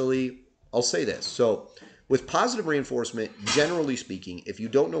actually, I'll say this. So with positive reinforcement, generally speaking, if you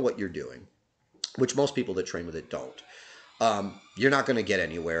don't know what you're doing, which most people that train with it don't, you're not going to get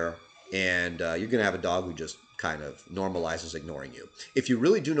anywhere, and you're going to have a dog who just kind of normalizes ignoring you. If you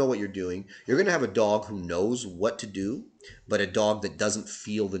really do know what you're doing, you're going to have a dog who knows what to do but a dog that doesn't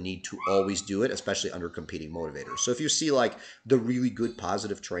feel the need to always do it, especially under competing motivators. So if you see like the really good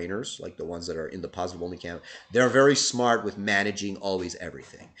positive trainers, like the ones that are in the positive only camp, they're very smart with managing always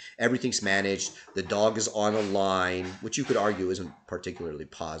everything. Everything's managed. The dog is on a line, which you could argue isn't particularly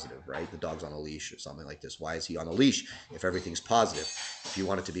positive, right? The dog's on a leash or something like this. Why is he on a leash if everything's positive? If you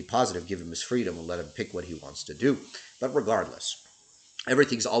want it to be positive, give him his freedom and let him pick what he wants to do. But regardless,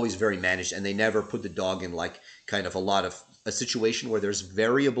 everything's always very managed, and they never put the dog in like kind of a situation where there's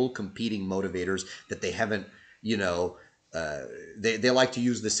variable competing motivators that they haven't, you know, they like to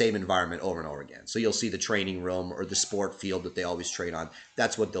use the same environment over and over again. So you'll see the training room or the sport field that they always train on.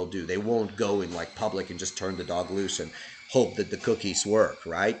 That's what they'll do. They won't go in like public and just turn the dog loose and hope that the cookies work,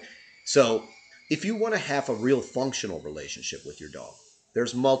 right? So if you want to have a real functional relationship with your dog,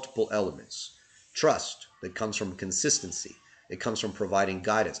 there's multiple elements. Trust that comes from consistency. It comes from providing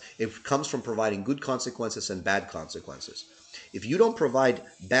guidance. It comes from providing good consequences and bad consequences. If you don't provide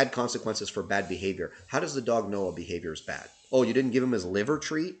bad consequences for bad behavior, how does the dog know a behavior is bad? Oh, you didn't give him his liver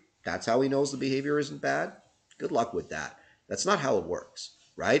treat? That's how he knows the behavior isn't bad? Good luck with that. That's not how it works,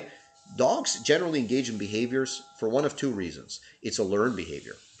 right? Dogs generally engage in behaviors for one of two reasons. It's a learned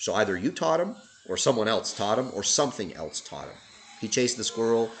behavior. So either you taught him, or someone else taught him, or something else taught him. He chased the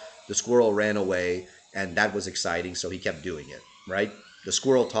squirrel ran away, and that was exciting, so he kept doing it, right? The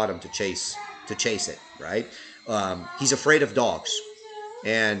squirrel taught him to chase it, right? He's afraid of dogs.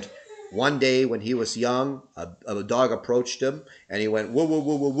 And one day when he was young, a dog approached him and he went, whoa, whoa,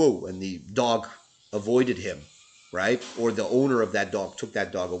 whoa, whoa, whoa. And the dog avoided him, right? Or the owner of that dog took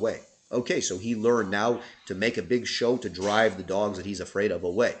that dog away. Okay, so he learned now to make a big show to drive the dogs that he's afraid of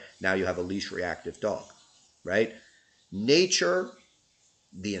away. Now you have a leash reactive dog, right? Nature,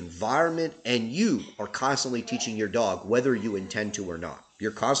 the environment, and you are constantly teaching your dog whether you intend to or not.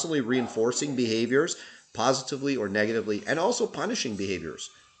 You're constantly reinforcing behaviors positively or negatively, and also punishing behaviors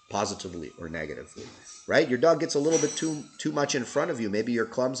positively or negatively, right? Your dog gets a little bit too much in front of you. Maybe you're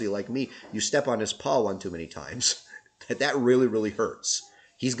clumsy like me. You step on his paw one too many times. That really, really hurts.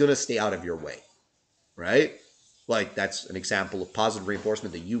 He's going to stay out of your way, right? Like that's an example of positive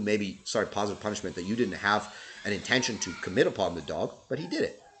reinforcement that positive punishment that you didn't have an intention to commit upon the dog, but he did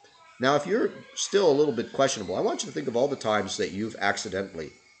it. Now, if you're still a little bit questionable, I want you to think of all the times that you've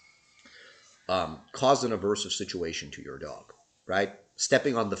accidentally caused an aversive situation to your dog, right?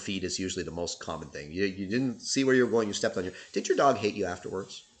 Stepping on the feet is usually the most common thing. You didn't see where you were going, you stepped on your... Did your dog hate you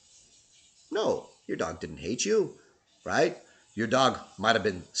afterwards? No, your dog didn't hate you, right? Your dog might have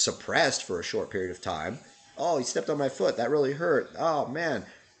been suppressed for a short period of time. Oh, he stepped on my foot. That really hurt. Oh, man.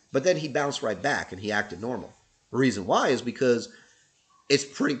 But then he bounced right back and he acted normal. The reason why is because it's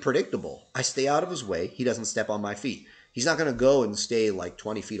pretty predictable. I stay out of his way. He doesn't step on my feet. He's not going to go and stay like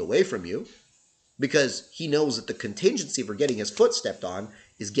 20 feet away from you because he knows that the contingency for getting his foot stepped on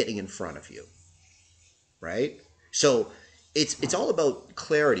is getting in front of you, right? So it's all about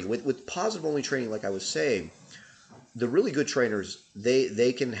clarity. With positive only training, like I was saying, the really good trainers,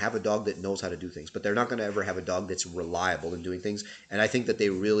 they can have a dog that knows how to do things, but they're not going to ever have a dog that's reliable in doing things. And I think that they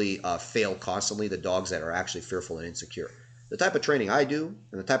really fail constantly, the dogs that are actually fearful and insecure. The type of training I do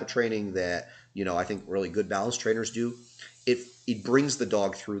and the type of training that, I think really good balanced trainers do, it brings the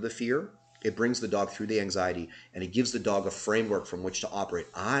dog through the fear, it brings the dog through the anxiety, and it gives the dog a framework from which to operate.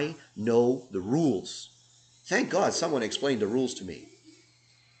 I know the rules. Thank God someone explained the rules to me.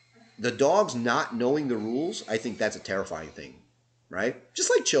 The dogs not knowing the rules, I think that's a terrifying thing, right?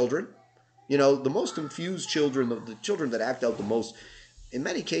 Just like children. The most confused children, the children that act out the most, in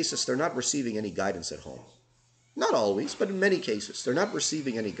many cases, they're not receiving any guidance at home. Not always, but in many cases, they're not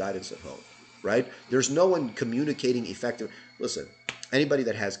receiving any guidance at home, right? There's no one communicating effective. Listen, anybody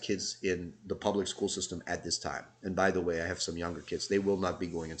that has kids in the public school system at this time, and by the way, I have some younger kids, they will not be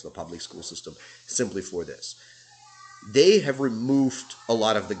going into the public school system simply for this. They have removed a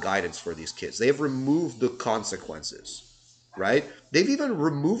lot of the guidance for these kids. They have removed the consequences, right? They've even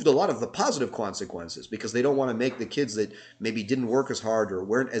removed a lot of the positive consequences because they don't want to make the kids that maybe didn't work as hard or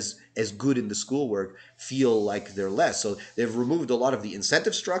weren't as good in the schoolwork feel like they're less. So they've removed a lot of the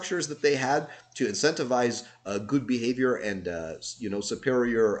incentive structures that they had to incentivize good behavior and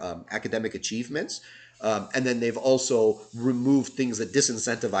superior academic achievements. And then they've also removed things that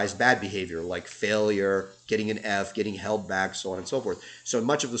disincentivize bad behavior, like failure, getting an F, getting held back, so on and so forth. So in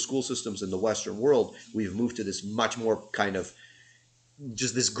much of the school systems in the Western world, we've moved to this much more kind of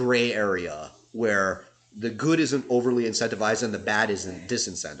just this gray area where the good isn't overly incentivized and the bad isn't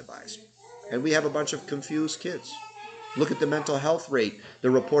disincentivized. And we have a bunch of confused kids. Look at the mental health rate, the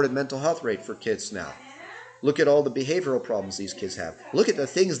reported mental health rate for kids now. Look at all the behavioral problems these kids have. Look at the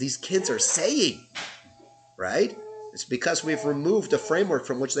things these kids are saying. Right? It's because we've removed a framework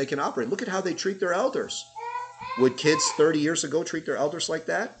from which they can operate. Look at how they treat their elders. Would kids 30 years ago treat their elders like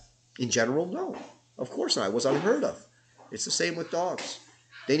that? In general, no. Of course not. It was unheard of. It's the same with dogs.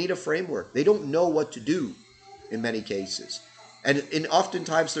 They need a framework. They don't know what to do in many cases. And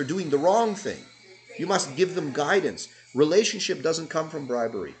oftentimes they're doing the wrong thing. You must give them guidance. Relationship doesn't come from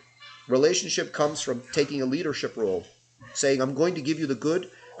bribery. Relationship comes from taking a leadership role, saying, I'm going to give you the good,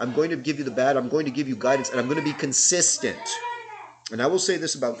 I'm going to give you the bad, I'm going to give you guidance, and I'm going to be consistent. And I will say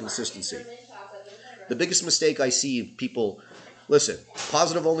this about consistency. The biggest mistake I see people, listen,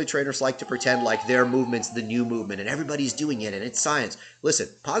 positive only trainers like to pretend like their movement's the new movement and everybody's doing it and it's science. Listen,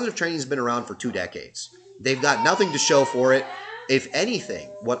 positive training has been around for 2 decades. They've got nothing to show for it. If anything,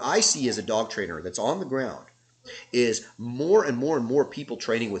 what I see as a dog trainer that's on the ground is more and more and more people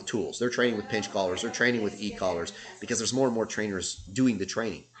training with tools. They're training with pinch collars, they're training with e-collars, because there's more and more trainers doing the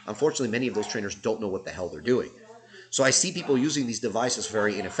training. Unfortunately, many of those trainers don't know what the hell they're doing. So I see people using these devices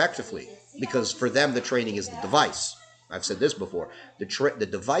very ineffectively, because for them the training is the device. I've said this before. The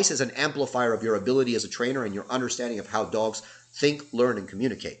device is an amplifier of your ability as a trainer and your understanding of how dogs think, learn, and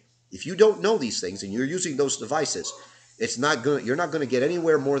communicate. If you don't know these things and you're using those devices, you're not going to get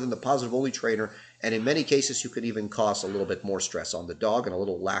anywhere more than the positive only trainer, and in many cases you could even cause a little bit more stress on the dog and a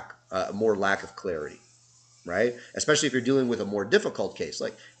little more lack of clarity, right? Especially if you're dealing with a more difficult case.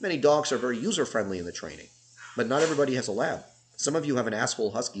 Like, many dogs are very user friendly in the training, but not everybody has a lab. Some of you have an asshole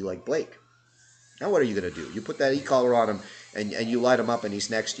husky like Blake. Now what are you going to do? You put that e-collar on him and you light him up and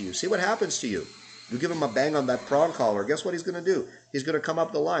he's next to you. See what happens to you. You give him a bang on that prong collar. Guess what he's going to do? He's going to come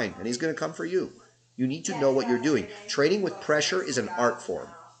up the line and he's going to come for you. You need to know what you're doing. Training with pressure is an art form.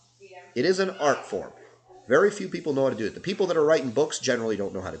 It is an art form. Very few people know how to do it. The people that are writing books generally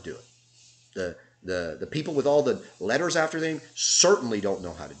don't know how to do it. The people with all the letters after their name certainly don't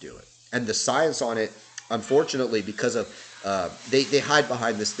know how to do it. And the science on it, unfortunately, because of they hide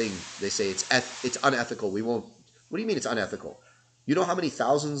behind this thing. They say it's unethical. We won't. What do you mean it's unethical? You know how many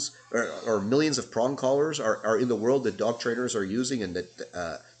thousands or millions of prong collars are in the world that dog trainers are using and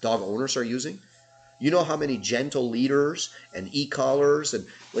that dog owners are using? You know how many gentle leaders and e-collars and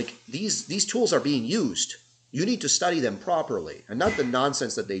like these tools are being used. You need to study them properly and not the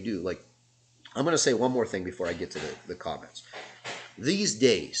nonsense that they do. Like, I'm going to say one more thing before I get to the comments. These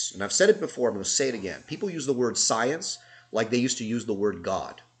days, and I've said it before, I'm going to say it again, people use the word science like they used to use the word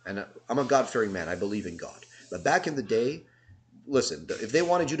God. And I'm a God-fearing man. I believe in God. But back in the day, listen, if they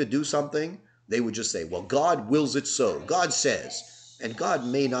wanted you to do something, they would just say, well, God wills it so. God says. And God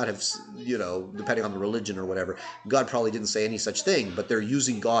may not have, depending on the religion or whatever, God probably didn't say any such thing, but they're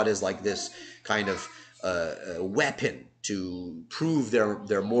using God as like this kind of weapon to prove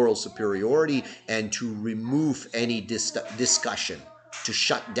their moral superiority and to remove any discussion, to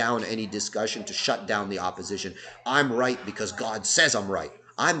shut down any discussion, to shut down the opposition. I'm right because God says I'm right.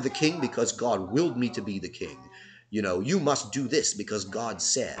 I'm the king because God willed me to be the king. You must do this because God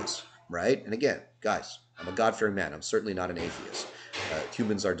says, right? And again, guys, I'm a God-fearing man. I'm certainly not an atheist.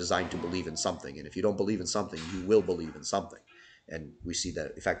 Humans are designed to believe in something, and if you don't believe in something, you will believe in something. And we see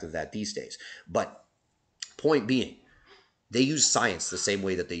the effect of that these days. But point being, they use science the same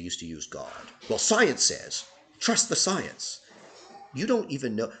way that they used to use God. Well, science says, trust the science. You don't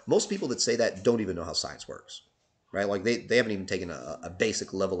even know. Most people that say that don't even know how science works, right? Like they haven't even taken a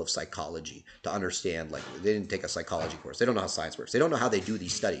basic level of psychology to understand. Like, they didn't take a psychology course. They don't know how science works. They don't know how they do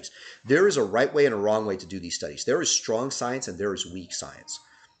these studies. There is a right way and a wrong way to do these studies. There is strong science and there is weak science.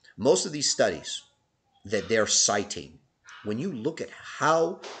 Most of these studies that they're citing, when you look at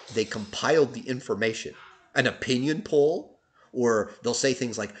how they compiled the information, an opinion poll, or they'll say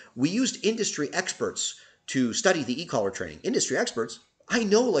things like, we used industry experts to study the e-collar training. Industry experts? I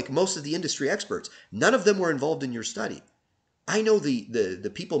know like most of the industry experts. None of them were involved in your study. I know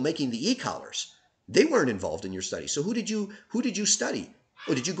the people making the e-collars. They weren't involved in your study. So who did you study?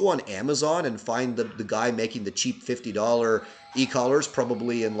 Oh, did you go on Amazon and find the guy making the cheap $50 e-collars,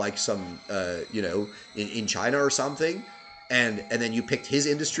 probably in like some in China or something, and then you picked his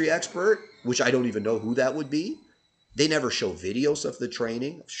industry expert, which I don't even know who that would be. They never show videos of the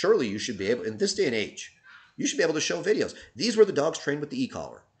training. Surely you should be able, in this day and age, you should be able to show videos. These were the dogs trained with the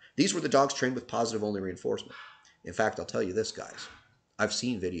e-collar. These were the dogs trained with positive only reinforcement. In fact, I'll tell you this, guys. I've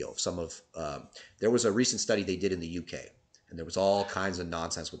seen video of some of, there was a recent study they did in the UK, and there was all kinds of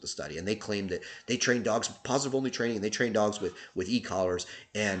nonsense with the study. And they claimed that they trained dogs with positive only training, and they trained dogs with e-collars,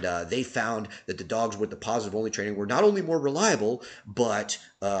 and they found that the dogs with the positive only training were not only more reliable, but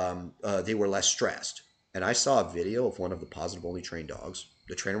they were less stressed. And I saw a video of one of the positive only trained dogs.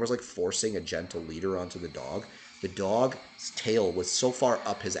 The trainer was like forcing a gentle leader onto the dog. The dog's tail was so far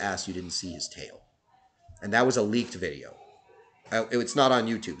up his ass you didn't see his tail. And that was a leaked video. It's not on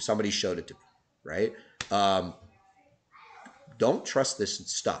YouTube. Somebody showed it to me, right? Um, don't trust this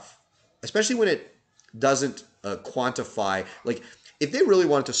stuff, especially when it doesn't quantify. Like, if they really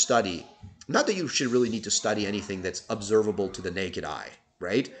wanted to study, not that you should really need to study anything that's observable to the naked eye,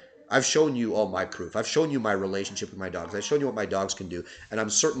 right? I've shown you all my proof. I've shown you my relationship with my dogs. I've shown you what my dogs can do, and I'm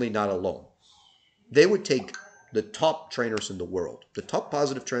certainly not alone. They would take the top trainers in the world, the top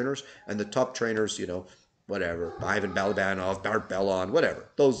positive trainers, and the top trainers, whatever, Ivan Balabanov, Bart Bellon, whatever,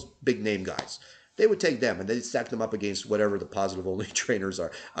 those big name guys. They would take them and they'd stack them up against whatever the positive only trainers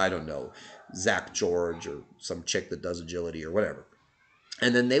are. I don't know, Zach George or some chick that does agility or whatever.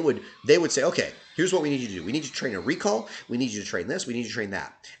 And then they would say, okay, here's what we need you to do. We need you to train a recall. We need you to train this. We need you to train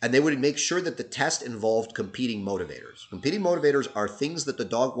that. And they would make sure that the test involved competing motivators. Competing motivators are things that the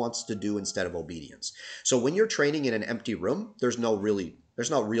dog wants to do instead of obedience. So when you're training in an empty room, there's not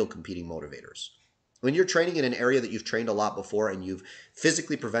real competing motivators. When you're training in an area that you've trained a lot before and you've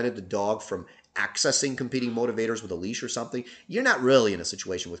physically prevented the dog from accessing competing motivators with a leash or something, you're not really in a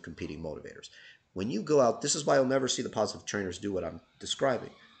situation with competing motivators. When you go out, this is why you'll never see the positive trainers do what I'm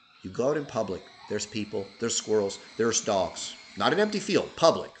describing. You go out in public, there's people, there's squirrels, there's dogs. Not an empty field,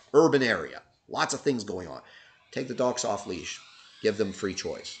 public, urban area. Lots of things going on. Take the dogs off leash, give them free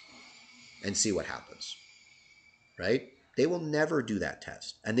choice, and see what happens. Right? They will never do that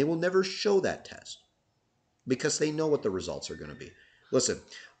test, and they will never show that test because they know what the results are going to be. Listen,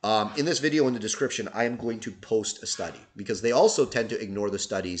 in this video in the description, I am going to post a study because they also tend to ignore the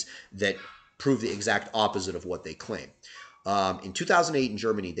studies that prove the exact opposite of what they claim. In 2008 in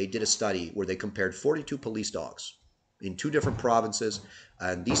Germany, they did a study where they compared 42 police dogs in 2 different provinces,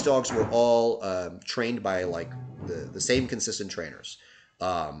 and these dogs were all trained by like the same consistent trainers.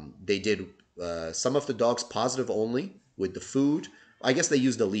 They did some of the dogs positive only with the food. I guess they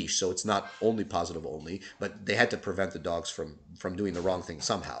used a leash, so it's not only positive only, but they had to prevent the dogs from doing the wrong thing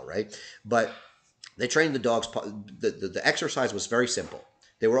somehow, right? But they trained the dogs. The exercise was very simple.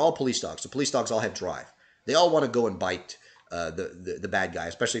 They were all police dogs. The police dogs all had drive. They all want to go and bite the bad guy,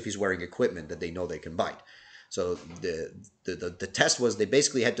 especially if he's wearing equipment that they know they can bite. So the test was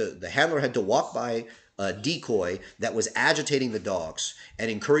the handler had to walk by a decoy that was agitating the dogs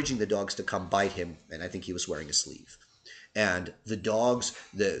and encouraging the dogs to come bite him, and I think he was wearing a sleeve. And the dogs,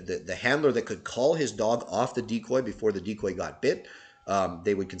 the handler that could call his dog off the decoy before the decoy got bit,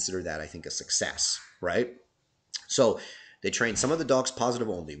 they would consider that, I think, a success, right? So they trained some of the dogs positive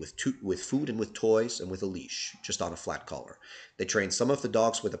only with food and with toys and with a leash, just on a flat collar. They trained some of the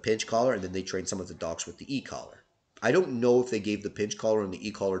dogs with a pinch collar, and then they trained some of the dogs with the e-collar. I don't know if they gave the pinch collar and the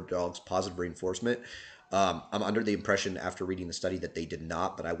e-collar dogs positive reinforcement. I'm under the impression after reading the study that they did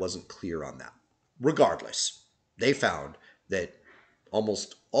not, but I wasn't clear on that. Regardless, they found that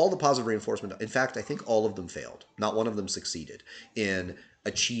almost all the positive reinforcement, in fact, I think all of them failed. Not one of them succeeded in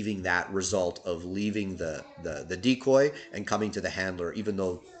achieving that result of leaving the decoy and coming to the handler, even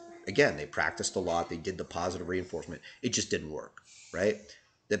though, again, they practiced a lot, they did the positive reinforcement. It just didn't work, right?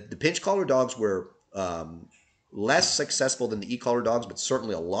 The pinch collar dogs were less successful than the e-collar dogs, but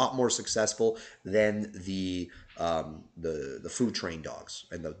certainly a lot more successful than the food trained dogs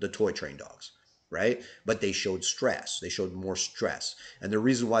and the toy trained dogs, right? But they showed stress. They showed more stress. And the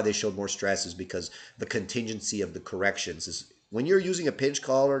reason why they showed more stress is because the contingency of the corrections is, when you're using a pinch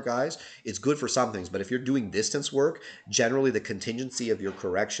collar, guys, it's good for some things. But if you're doing distance work, generally the contingency of your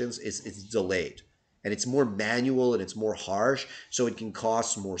corrections is delayed. And it's more manual and it's more harsh, so it can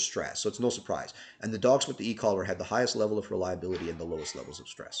cause more stress. So it's no surprise. And the dogs with the e-collar had the highest level of reliability and the lowest levels of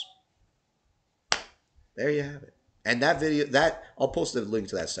stress. There you have it. And that video, I'll post a link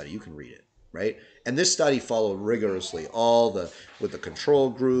to that study. You can read it, right? And this study followed rigorously with the control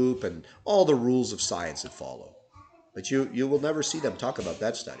group and all the rules of science that follow. But you will never see them talk about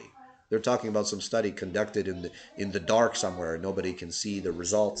that study. They're talking about some study conducted in the dark somewhere. Nobody can see the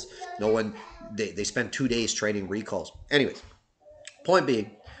results. No one. They spent 2 days training recalls. Anyways, point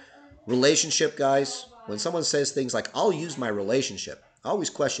being, relationship, guys. When someone says things like, "I'll use my relationship," I always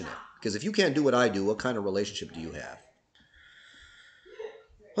question it, because if you can't do what I do, what kind of relationship do you have?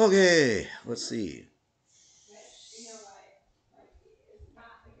 Okay, let's see.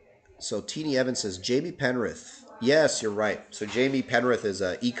 So Teeny Evans says Jamie Penrith. Yes, you're right. So Jamie Penrith is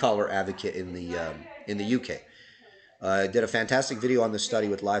an e-collar advocate in the UK. Did a fantastic video on this study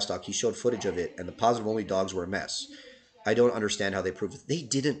with livestock. He showed footage of it, and the positive only dogs were a mess. I don't understand how they proved it. They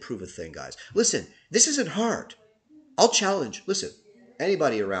didn't prove a thing, guys. Listen, this isn't hard. I'll challenge. Listen,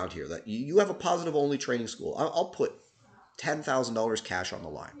 anybody around here that you have a positive only training school, I'll put $10,000 cash on the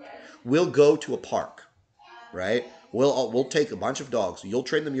line. We'll go to a park, right? We'll take a bunch of dogs. You'll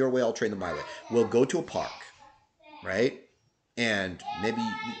train them your way. I'll train them my way. We'll go to a park, right? And maybe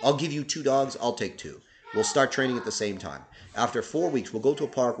I'll give you two dogs. I'll take two. We'll start training at the same time. After 4 weeks, we'll go to a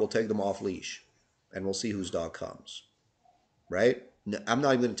park. We'll take them off leash, and we'll see whose dog comes. Right? I'm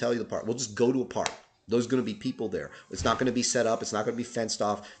not even going to tell you the park. We'll just go to a park. There's going to be people there. It's not going to be set up. It's not going to be fenced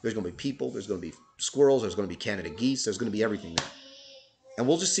off. There's going to be people. There's going to be squirrels. There's going to be Canada geese. There's going to be everything there. And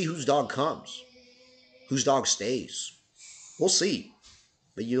we'll just see whose dog comes, whose dog stays. We'll see.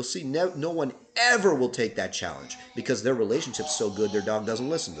 But you'll see no one ever will take that challenge because their relationship's so good their dog doesn't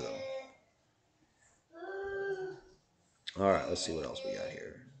listen to them. All right, let's see what else we got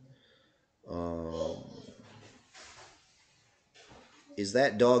here. Um, is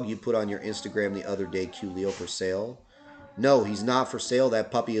that dog you put on your Instagram the other day, Q Leo, for sale? No, he's not for sale. That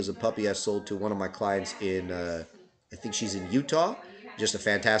puppy is a puppy I sold to one of my clients in, I think she's in Utah. Just a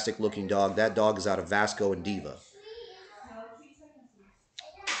fantastic looking dog. That dog is out of Vasco and Diva.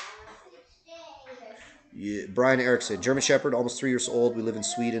 Yeah, Brian Erickson, German Shepherd, almost 3 years old. We live in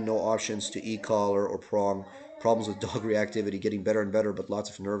Sweden. No options to e-collar or prong. Problems with dog reactivity, getting better and better, but lots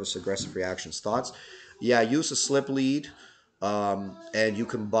of nervous, aggressive reactions. Thoughts? Yeah, use a slip lead, and you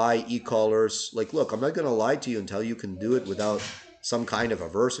can buy e-collars. Like, look, I'm not going to lie to you and tell you can do it without some kind of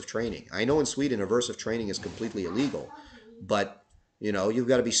aversive training. I know in Sweden, aversive training is completely illegal, but you've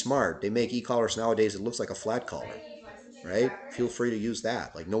got to be smart. They make e-collars nowadays. It looks like a flat collar, right? Feel free to use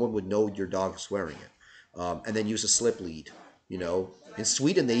that. Like no one would know your dog is wearing it. And then use a slip lead. In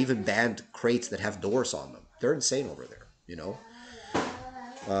Sweden they even banned crates that have doors on them. They're insane over there.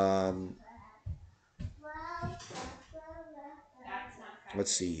 Um,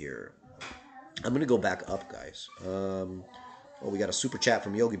 let's see here. I'm gonna go back up, guys. We got a super chat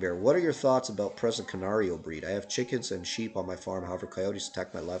from Yogi Bear. What are your thoughts about present Canario breed? I have chickens and sheep on my farm. However, coyotes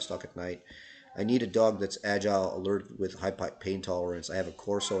attack my livestock at night. I need a dog that's agile, alert, with high pain tolerance. I have a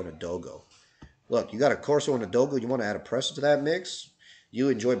Corso and a Dogo. Look, you got a Corso and a Dogo. You want to add a Presa to that mix? You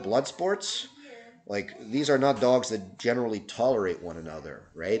enjoy blood sports? Like, these are not dogs that generally tolerate one another,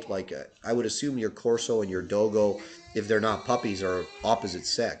 right? Like, I would assume your Corso and your Dogo, if they're not puppies, are opposite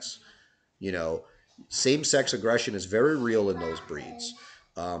sex. You know, same sex aggression is very real in those breeds.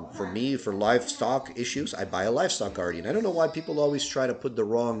 For me, for livestock issues, I buy a livestock guardian. I don't know why people always try to put the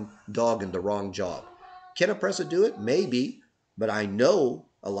wrong dog in the wrong job. Can a Presa do it? Maybe, but I know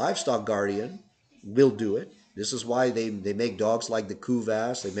a livestock guardian will do it. This is why they make dogs like the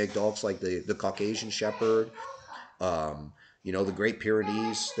Kuvas. They make dogs like the Caucasian Shepherd. The Great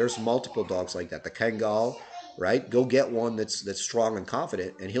Pyrenees. There's multiple dogs like that. The Kangal, right? Go get one that's strong and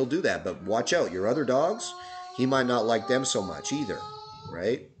confident, and he'll do that. But watch out, your other dogs, he might not like them so much either,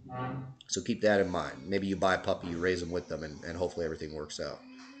 right? So keep that in mind. Maybe you buy a puppy, you raise them with them, and hopefully everything works out.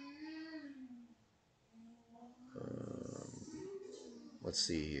 Let's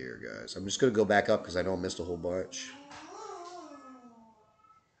see here, guys. I'm just going to go back up because I know I missed a whole bunch.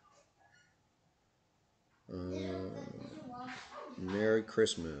 Merry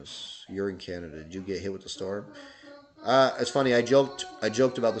Christmas. You're in Canada. Did you get hit with the storm? It's funny. I joked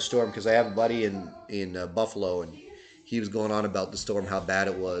about the storm because I have a buddy in Buffalo, and he was going on about the storm, how bad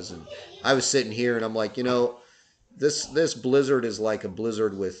it was, and I was sitting here, and I'm like, this blizzard is like a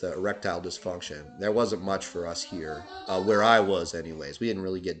blizzard with erectile dysfunction. There wasn't much for us here, where I was, anyways. We didn't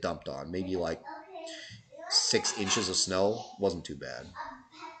really get dumped on. Maybe like 6 inches of snow. Wasn't too bad.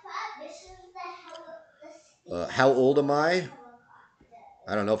 How old am I?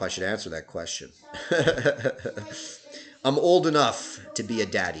 I don't know if I should answer that question. I'm old enough to be a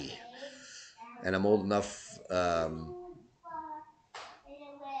daddy, and I'm old enough.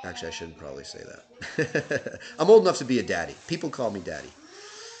 Actually, I shouldn't probably say that. I'm old enough to be a daddy. People call me daddy.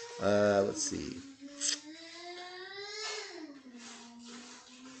 Let's see.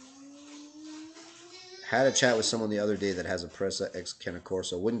 Had a chat with someone the other day that has a Presa ex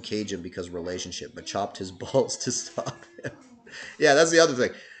Canacorso. Wouldn't cage him because of relationship, but chopped his balls to stop him. Yeah, that's the other thing.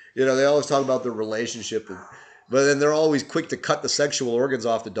 They always talk about the relationship, but then they're always quick to cut the sexual organs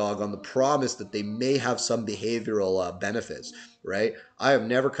off the dog on the promise that they may have some behavioral benefits, right? I have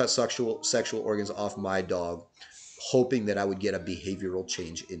never cut sexual organs off my dog hoping that I would get a behavioral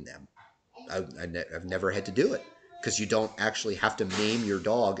change in them. I've never had to do it because you don't actually have to maim your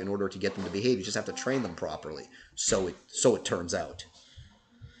dog in order to get them to behave. You just have to train them properly. So it turns out.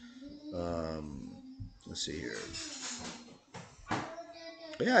 Let's see here.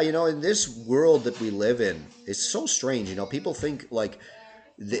 Yeah, in this world that we live in, it's so strange. People think like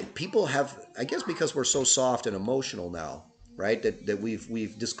people have. I guess because we're so soft and emotional now, right? That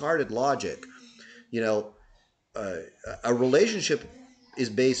we've discarded logic. You know, a relationship is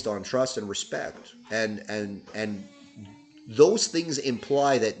based on trust and respect, and those things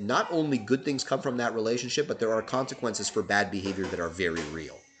imply that not only good things come from that relationship, but there are consequences for bad behavior that are very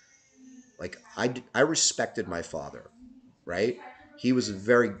real. Like I respected my father, right? He is a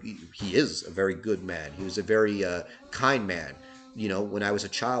very good man. He was a very kind man. When I was a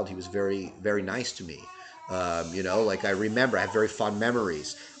child, he was very, very nice to me. Like I remember, I have very fond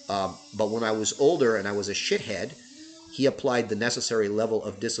memories. But when I was older and I was a shithead, he applied the necessary level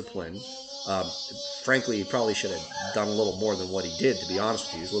of discipline. Um, Frankly, he probably should have done a little more than what he did, to be honest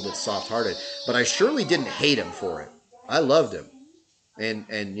with you. He was a little bit soft hearted. But I surely didn't hate him for it. I loved him. And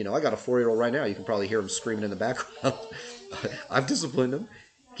I got a 4-year old right now. You can probably hear him screaming in the background. I've disciplined him.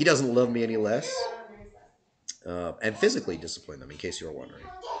 He doesn't love me any less. And physically disciplined him, in case you were wondering.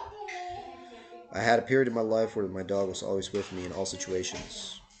 I had a period in my life where my dog was always with me in all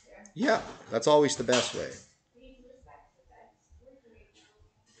situations. Yeah, that's always the best way.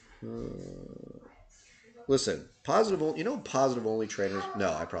 Listen, positive only trainers.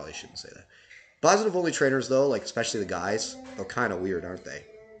 No, I probably shouldn't say that. Positive only trainers, though, like especially the guys, they're kind of weird, aren't they?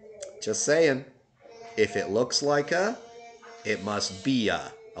 Just saying. If it looks like a, it must be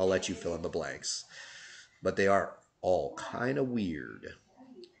a. I'll let you fill in the blanks. But they are all kind of weird.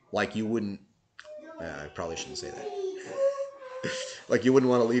 Like you wouldn't. I probably shouldn't say that. Like you wouldn't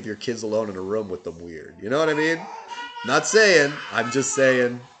want to leave your kids alone in a room with them weird. You know what I mean? Not saying. I'm just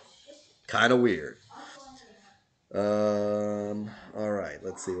saying. Kind of weird. All right.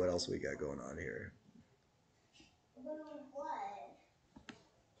 Let's see what else we got going on here.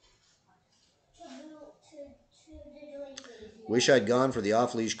 Wish I'd gone for the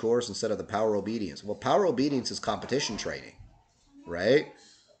off leash course instead of the power obedience. Well, power obedience is competition training, right?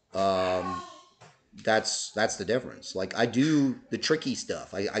 Um, that's the difference. Like I do the tricky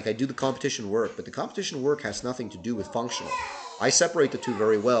stuff. I do the competition work, but the competition work has nothing to do with functional. I separate the two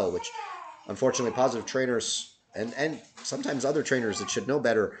very well, which unfortunately positive trainers and sometimes other trainers that should know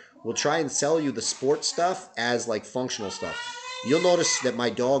better will try and sell you the sport stuff as like functional stuff. You'll notice that my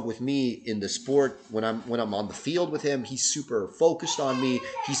dog with me in the sport when I'm on the field with him, he's super focused on me.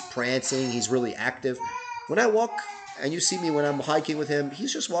 He's prancing. He's really active. When I walk and you see me when I'm hiking with him,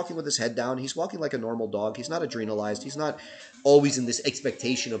 he's just walking with his head down. He's walking like a normal dog. He's not adrenalized. He's not always in this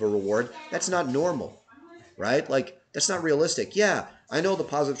expectation of a reward. That's not normal, right? Like, that's not realistic. Yeah, I know the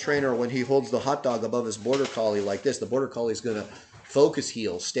positive trainer, when he holds the hot dog above his border collie like this, the border collie is going to focus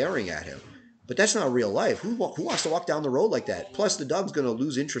heel staring at him. But that's not real life. Who wants to walk down the road like that? Plus, the dog's going to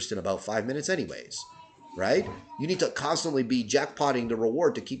lose interest in about 5 minutes anyways, right? You need to constantly be jackpotting the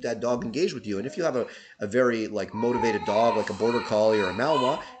reward to keep that dog engaged with you. And if you have a very like motivated dog, like a border collie or a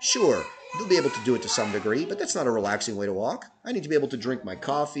Malinois, sure, you'll be able to do it to some degree, but that's not a relaxing way to walk. I need to be able to drink my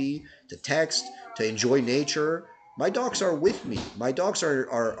coffee, to text, to enjoy nature. My dogs are with me. My dogs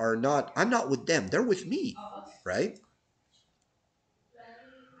are not, I'm not with them. They're with me, right?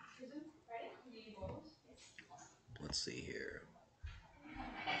 Let's see here.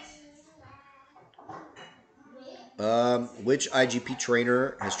 Which IGP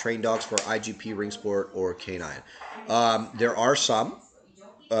trainer has trained dogs for IGP, ring sport, or canine? There are some,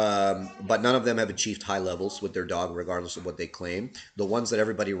 but none of them have achieved high levels with their dog, regardless of what they claim. The ones that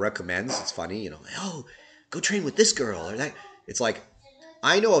everybody recommends, it's funny, oh, go train with this girl or that. It's like,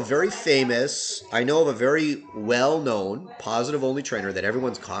 I know of a very well-known positive only trainer that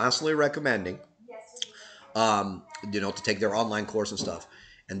everyone's constantly recommending, to take their online course and stuff.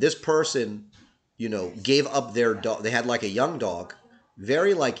 And this person, gave up their dog. They had like a young dog,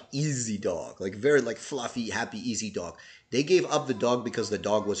 very like easy dog, like very like fluffy, happy, easy dog. They gave up the dog because the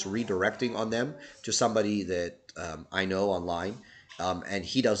dog was redirecting on them to somebody that I know online. And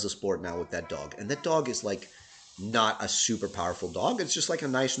he does the sport now with that dog. And that dog is like not a super powerful dog. It's just like a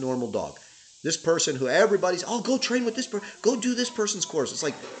nice, normal dog. This person who everybody's, oh, go train with this person, go do this person's course. It's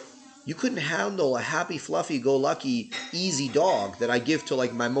like, you couldn't handle a happy, fluffy, go lucky, easy dog that I give to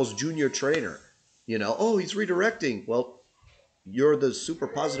like my most junior trainer. Oh, he's redirecting. Well, you're the super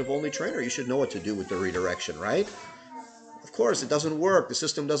positive only trainer. You should know what to do with the redirection, right? Of course, it doesn't work. The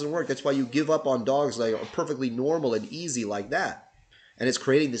system doesn't work. That's why you give up on dogs that are perfectly normal and easy like that. And it's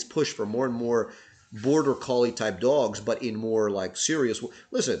creating this push for more and more border collie type dogs, but in more like serious.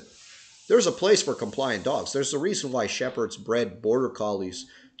 Listen, there's a place for compliant dogs. There's a reason why shepherds bred border collies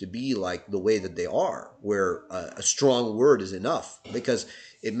to be like the way that they are, where a strong word is enough, because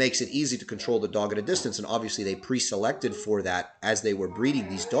it makes it easy to control the dog at a distance. And obviously they pre-selected for that as they were breeding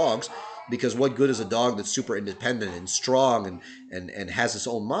these dogs, because what good is a dog that's super independent and strong and has its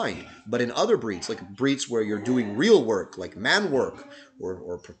own mind? But in other breeds, like breeds where you're doing real work, like man work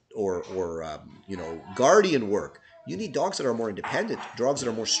or guardian work, You need dogs that are more independent, dogs that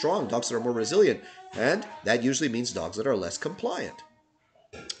are more strong, dogs that are more resilient. And that usually means dogs that are less compliant.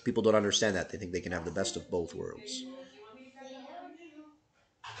 People don't understand that. They think they can have the best of both worlds.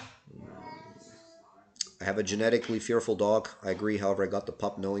 I have a genetically fearful dog. I agree, however, I got the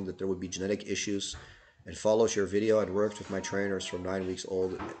pup knowing that there would be genetic issues and follows your video. I'd worked with my trainers from 9 weeks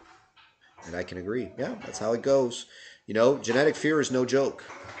old, and I can agree. Yeah, that's how it goes. You know, genetic fear is no joke.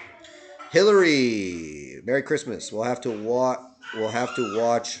 Hillary, Merry Christmas. We'll have to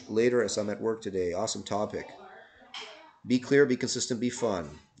watch later as I'm at work today. Awesome topic. Be clear, be consistent, be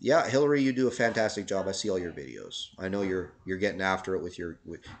fun. Yeah, Hillary, you do a fantastic job. I see all your videos. I know you're getting after it with your.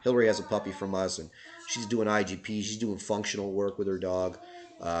 Hillary has a puppy from us, and she's doing IGP. She's doing functional work with her dog.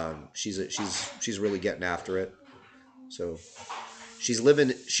 She's really getting after it. So she's living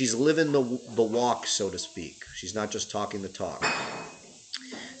the walk, so to speak. She's not just talking the talk.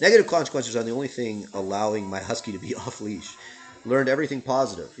 Negative consequences are the only thing allowing my husky to be off leash. Learned everything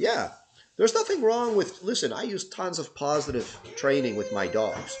positive. Yeah, there's nothing wrong with. Listen, I use tons of positive training with my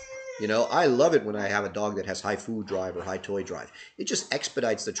dogs. You know, I love it when I have a dog that has high food drive or high toy drive. It just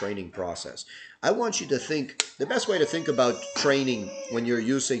expedites the training process. I want you to think, the best way to think about training when you're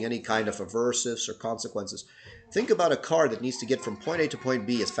using any kind of aversives or consequences, think about a car that needs to get from point A to point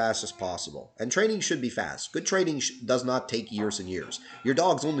B as fast as possible. And training should be fast. Good training does not take years and years. Your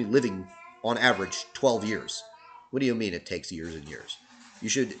dog's only living, on average, 12 years. What do you mean it takes years and years?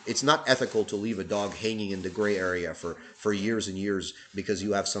 It's not ethical to leave a dog hanging in the gray area for years and years because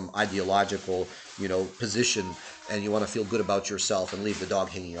you have some ideological, position and you want to feel good about yourself and leave the dog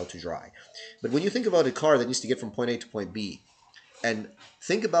hanging out to dry. But when you think about a car that needs to get from point A to point B, and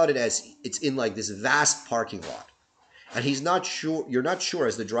think about it as it's in like this vast parking lot, and you're not sure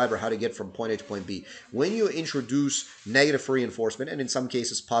as the driver how to get from point A to point B. When you introduce negative reinforcement and in some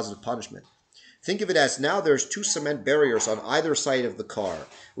cases positive punishment, think of it as now there's two cement barriers on either side of the car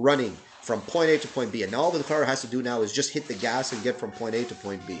running from point A to point B. And all the car has to do now is just hit the gas and get from point A to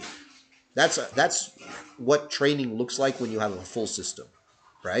point B. That's what training looks like when you have a full system,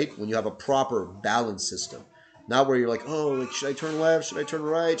 right? When you have a proper balanced system. Not where you're like, oh, like, should I turn left? Should I turn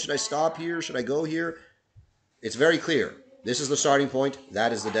right? Should I stop here? Should I go here? It's very clear. This is the starting point.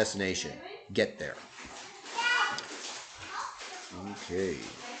 That is the destination. Get there. Okay.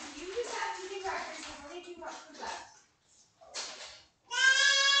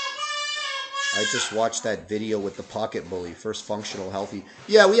 I just watched that video with the pocket bully, first functional, healthy.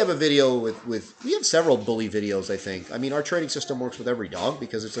 Yeah, we have a video we have several bully videos, I think. I mean, our training system works with every dog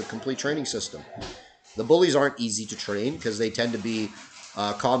because it's a complete training system. The bullies aren't easy to train because they tend to be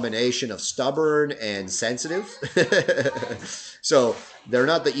a combination of stubborn and sensitive. So they're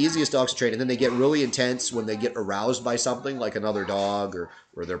not the easiest dogs to train. And then they get really intense when they get aroused by something like another dog or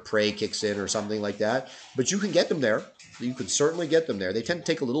their prey kicks in or something like that. But you can get them there. You can certainly get them there. They tend to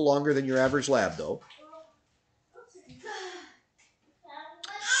take a little longer than your average lab, though.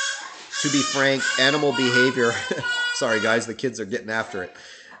 To be frank, animal behavior... Sorry, guys, the kids are getting after it.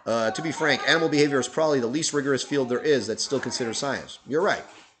 To be frank, animal behavior is probably the least rigorous field there is that's still considered science. You're right.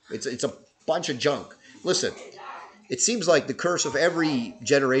 It's a bunch of junk. Listen, it seems like the curse of every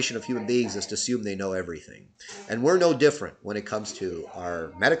generation of human beings is to assume they know everything. And we're no different when it comes to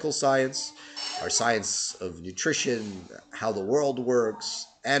our medical science, our science of nutrition, how the world works,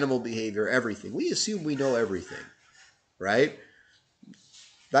 animal behavior, everything. We assume we know everything, right?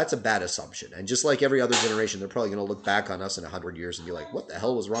 That's a bad assumption. And just like every other generation, they're probably going to look back on us in 100 years and be like, what the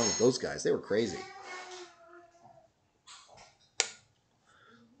hell was wrong with those guys? They were crazy.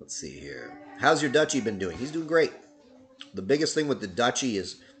 Let's see here. How's your Dutchie been doing? He's doing great. The biggest thing with the Dutchie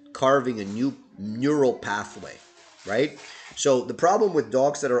is carving a new neural pathway, right? So the problem with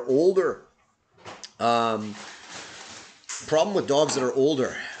dogs that are older,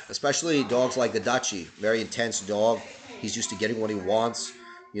 especially dogs like the Dutchie, very intense dog. He's used to getting what he wants.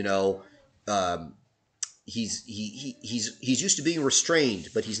 He's used to being restrained,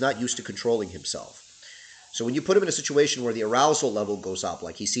 but he's not used to controlling himself. So when you put him in a situation where the arousal level goes up,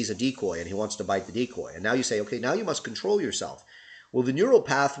 like he sees a decoy and he wants to bite the decoy, and now you say, okay, now you must control yourself. Well, the neural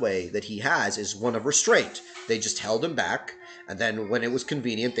pathway that he has is one of restraint. They just held him back, and then when it was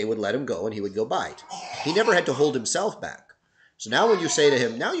convenient, they would let him go and he would go bite. He never had to hold himself back. So now when you say to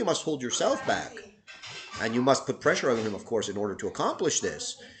him, now you must hold yourself back, and you must put pressure on him, of course, in order to accomplish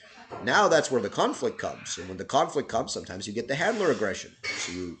this, now that's where the conflict comes. And when the conflict comes, sometimes you get the handler aggression.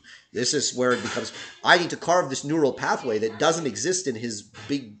 So this is where it becomes, I need to carve this neural pathway that doesn't exist in his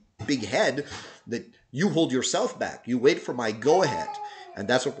big head, that you hold yourself back. You wait for my go-ahead. And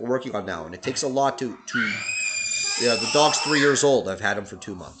that's what we're working on now. And it takes a lot to the dog's 3 years old. I've had him for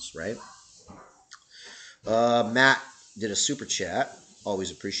 2 months, right? Matt did a super chat.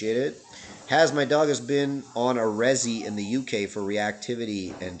 Always appreciate it. My dog has been on a resi in the UK for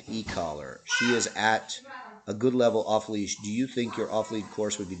reactivity and e-collar. She is at a good level off leash. Do you think your off lead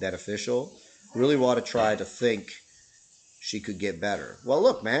course would be beneficial? Really want to try to think she could get better. Well,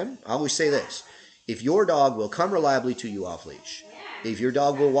 look, man, I always say this. If your dog will come reliably to you off leash, if your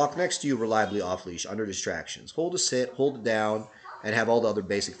dog will walk next to you reliably off leash under distractions, hold a sit, hold it down, and have all the other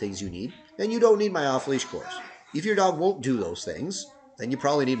basic things you need, then you don't need my off leash course. If your dog won't do those things, then you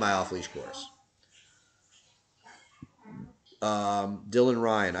probably need my off leash course. Dylan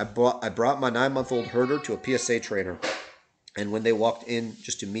Ryan, I brought my 9 month old herder to a PSA trainer, and when they walked in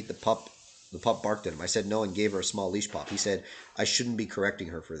just to meet the pup barked at him. I said no and gave her a small leash pop. He said I shouldn't be correcting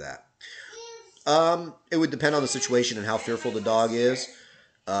her for that. It would depend on the situation and how fearful the dog is.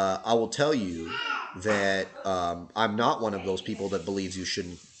 I will tell you that I'm not one of those people that believes you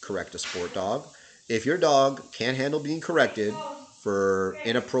shouldn't correct a sport dog. If your dog can't handle being corrected for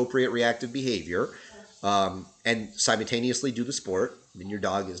inappropriate reactive behavior and simultaneously do the sport, then your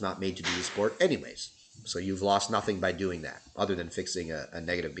dog is not made to do the sport anyways. So you've lost nothing by doing that other than fixing a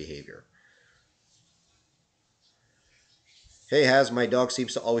negative behavior. Hey, my dog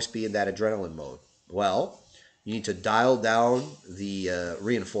seems to always be in that adrenaline mode. Well, you need to dial down the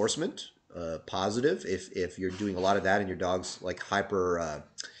reinforcement positive if you're doing a lot of that and your dog's like hyper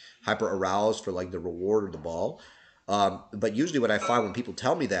aroused for like the reward or the ball. But usually, what I find when people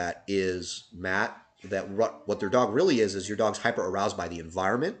tell me that is, Matt, that what their dog really is your dog's hyper aroused by the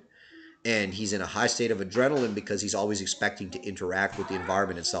environment, and he's in a high state of adrenaline because he's always expecting to interact with the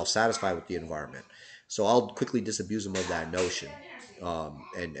environment and self-satisfy with the environment. So I'll quickly disabuse him of that notion,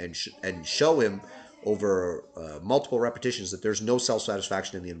 and show him over multiple repetitions that there's no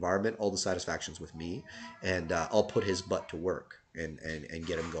self-satisfaction in the environment. All the satisfaction's with me, and I'll put his butt to work and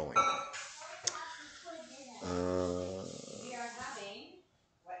get him going. Uh,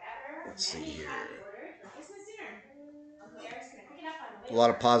 let's see here. A lot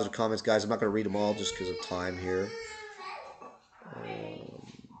of positive comments, guys. I'm not going to read them all just because of time here. Um,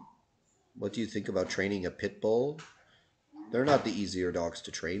 what do you think about training a pit bull? They're not the easier dogs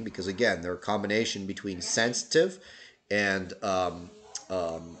to train because, again, they're a combination between sensitive and um,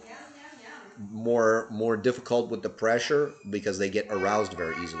 more difficult with the pressure because they get aroused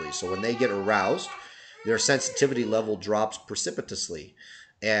very easily. So when they get aroused, their sensitivity level drops precipitously.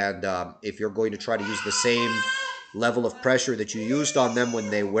 And if you're going to try to use the same level of pressure that you used on them when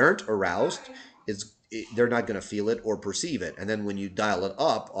they weren't aroused, they're not going to feel it or perceive it. And then when you dial it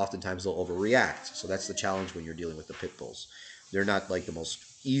up, oftentimes they'll overreact. So that's the challenge when you're dealing with the pit bulls. They're not like the most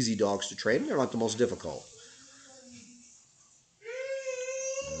easy dogs to train. They're not the most difficult.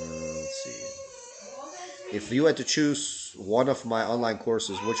 Let's see. If you had to choose one of my online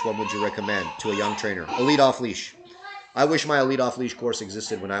courses, which one would you recommend to a young trainer? Elite Off Leash. I wish my Elite Off Leash course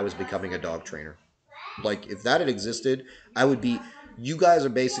existed when I was becoming a dog trainer. Like, if that had existed, I would be. You guys are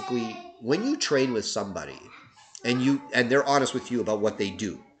basically, when you train with somebody and they're honest with you about what they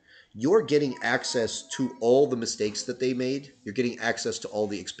do, you're getting access to all the mistakes that they made. You're getting access to all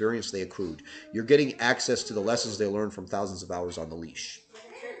the experience they accrued. You're getting access to the lessons they learned from thousands of hours on the leash.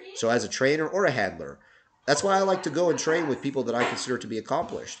 So as a trainer or a handler, that's why I like to go and train with people that I consider to be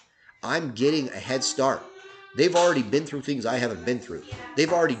accomplished. I'm getting a head start. They've already been through things I haven't been through.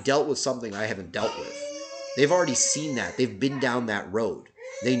 They've already dealt with something I haven't dealt with. They've already seen that. They've been down that road.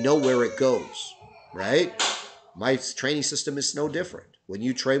 They know where it goes, right? My training system is no different. When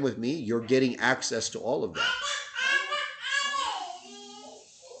you train with me, you're getting access to all of that.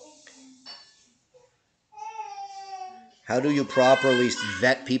 How do you properly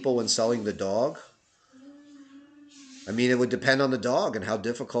vet people when selling the dog? I mean, it would depend on the dog and how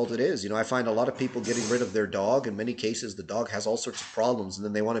difficult it is. I find a lot of people getting rid of their dog. In many cases, the dog has all sorts of problems, and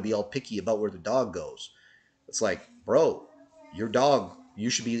then they want to be all picky about where the dog goes. It's like, bro, your dog, you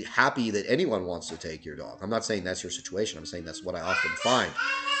should be happy that anyone wants to take your dog. I'm not saying that's your situation. I'm saying that's what I often find.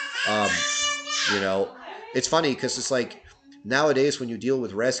 Um, you know, it's funny because it's like nowadays when you deal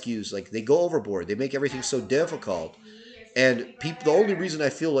with rescues, like they go overboard. They make everything so difficult. And people, the only reason I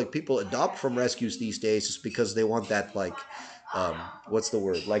feel like people adopt from rescues these days is because they want that, like, what's the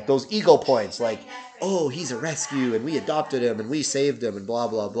word? Like those ego points, like, oh, he's a rescue and we adopted him and we saved him and blah,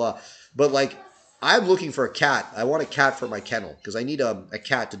 blah, blah. But like, I'm looking for a cat. I want a cat for my kennel because I need a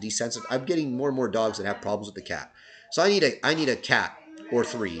cat to desensitize. I'm getting more and more dogs that have problems with the cat. So I need a cat or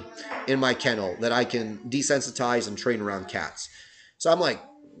three in my kennel that I can desensitize and train around cats. So I'm like,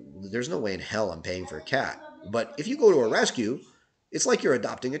 there's no way in hell I'm paying for a cat. But if you go to a rescue, it's like you're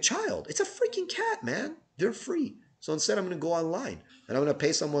adopting a child. It's a freaking cat, man. They're free. So instead, I'm going to go online and I'm going to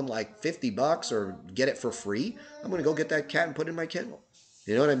pay someone like $50 or get it for free. I'm going to go get that cat and put it in my kennel.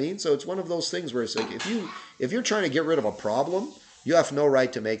 You know what I mean? So it's one of those things where it's like if you're trying to get rid of a problem, you have no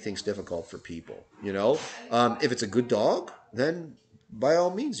right to make things difficult for people. If it's a good dog, then by all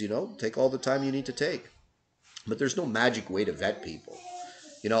means, take all the time you need to take. But there's no magic way to vet people.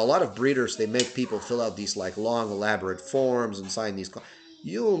 A lot of breeders, they make people fill out these like long, elaborate forms and sign these.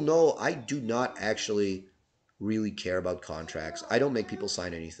 You'll know I do not actually really care about contracts. I don't make people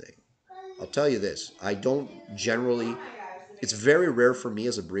sign anything. I'll tell you this. I don't generally, it's very rare for me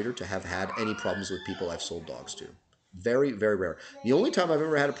as a breeder to have had any problems with people I've sold dogs to. Very, very rare. The only time I've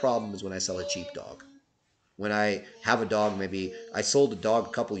ever had a problem is when I sell a cheap dog. When I have a dog, maybe I sold a dog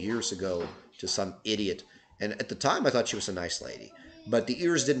a couple years ago to some idiot. And at the time, I thought she was a nice lady. But the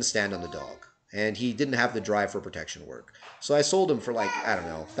ears didn't stand on the dog. And he didn't have the drive for protection work. So I sold him for like, I don't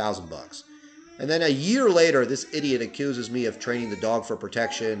know, $1,000. And then a year later, this idiot accuses me of training the dog for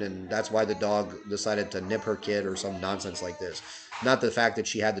protection, and that's why the dog decided to nip her kid or some nonsense like this. Not the fact that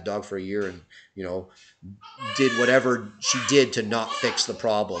she had the dog for a year and, you know, did whatever she did to not fix the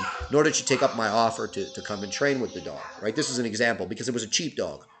problem, nor did she take up my offer to come and train with the dog, right? This is an example because it was a cheap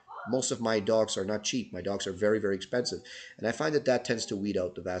dog. Most of my dogs are not cheap. My dogs are very, very expensive. And I find that that tends to weed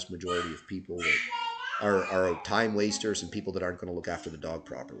out the vast majority of people that are time wasters and people that aren't going to look after the dog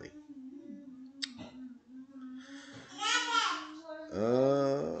properly.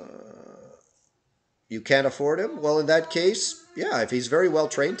 Uh, you can't afford him? Well, in that case, yeah, if he's very well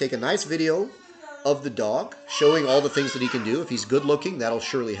trained, take a nice video of the dog showing all the things that he can do. If he's good looking, that'll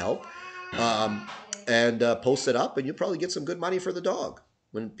surely help. Um, and post it up, and you'll probably get some good money for the dog.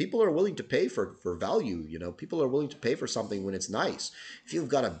 When people are willing to pay for value, people are willing to pay for something when it's nice. If you've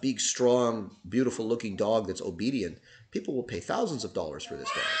got a big, strong, beautiful looking dog that's obedient, people will pay thousands of dollars for this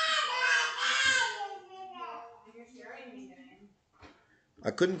dog. I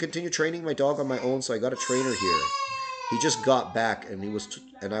couldn't continue training my dog on my own, so I got a trainer here. He just got back, and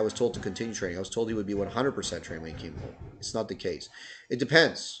and I was told to continue training. I was told he would be 100% trained when he came home. It's not the case. It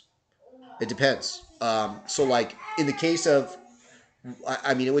depends. It depends. So, like in the case of,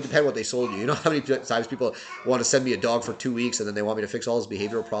 I mean, it would depend what they sold you. You know how many times people want to send me a dog for 2 weeks, and then they want me to fix all his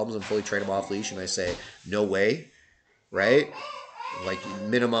behavioral problems and fully train him off leash, and I say, no way, right? Like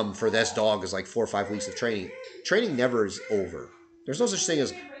minimum for this dog is like 4 or 5 weeks of training. Training never is over. There's no such thing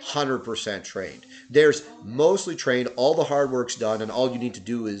as 100% trained. There's mostly trained, all the hard work's done, and all you need to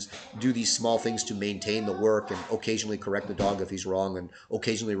do is do these small things to maintain the work and occasionally correct the dog if he's wrong and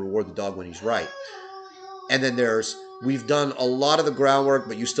occasionally reward the dog when he's right. And then there's, we've done a lot of the groundwork,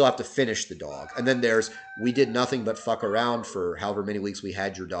 but you still have to finish the dog. And then there's, we did nothing but fuck around for however many weeks we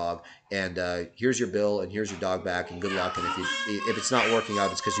had your dog, and here's your bill, and here's your dog back, and good luck. And if it's not working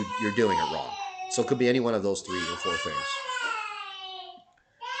out, it's because you're doing it wrong. So it could be any one of those 3 or 4 things.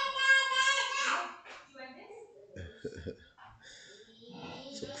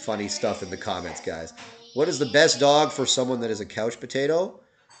 Some funny stuff in the comments, guys. What is the best dog for someone that is a couch potato?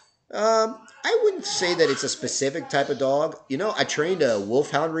 I wouldn't say that it's a specific type of dog. I trained a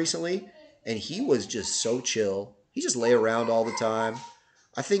wolfhound recently, and he was just so chill. He just lay around all the time.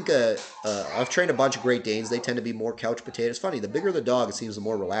 I think I've trained a bunch of Great Danes. They tend to be more couch potatoes. Funny, the bigger the dog, it seems the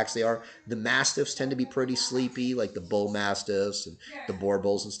more relaxed they are. The Mastiffs tend to be pretty sleepy, like the Bull Mastiffs and the Boer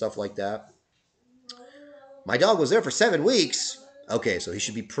Bulls and stuff like that. My dog was there for 7 weeks. Okay, so he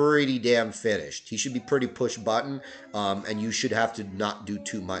should be pretty damn finished. He should be pretty push button, and you should have to not do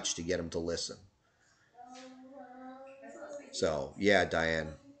too much to get him to listen. So, yeah, Diane,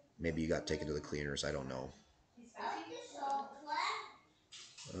 maybe you got taken to the cleaners. I don't know.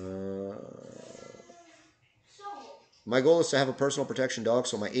 My goal is to have a personal protection dog,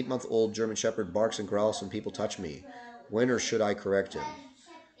 so my 8-month-old German Shepherd barks and growls when people touch me. When or should I correct him?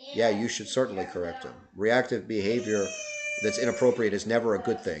 Yeah, you should certainly correct him. Reactive behavior that's inappropriate is never a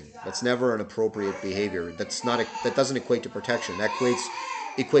good thing. That's never an appropriate behavior. That doesn't equate to protection. That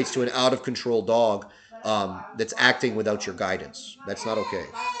equates to an out of control dog that's acting without your guidance. That's not okay.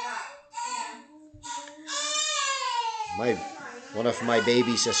 One of my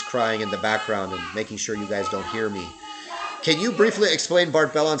babies just crying in the background and making sure you guys don't hear me. Can you briefly explain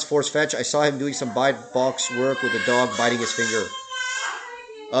Bart Bellon's force fetch? I saw him doing some bite box work with a dog biting his finger.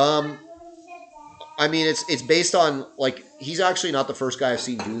 I mean, it's based on, like, he's actually not the first guy I've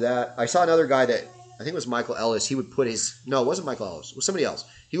seen do that. I saw another guy that, I think it was Michael Ellis. He would put his, no, it wasn't Michael Ellis. It was somebody else.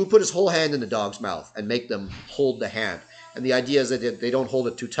 He would put his whole hand in the dog's mouth and make them hold the hand. And the idea is that they don't hold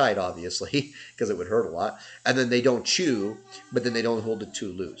it too tight, obviously, because it would hurt a lot. And then they don't chew, but then they don't hold it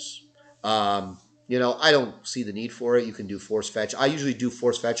too loose. I don't see the need for it. You can do force fetch. I usually do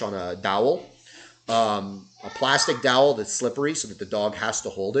force fetch on a dowel. A plastic dowel that's slippery so that the dog has to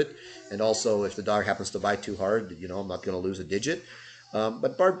hold it. And also, if the dog happens to bite too hard, I'm not going to lose a digit.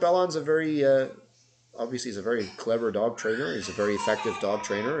 But Bart Bellon's a very, obviously, he's a very clever dog trainer. He's a very effective dog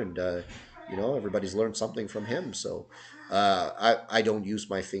trainer. And, everybody's learned something from him. So I don't use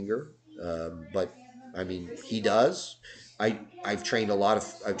my finger, but I mean, he does. I've trained with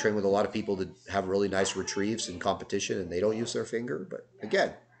a lot of people that have really nice retrieves in competition, and they don't use their finger. But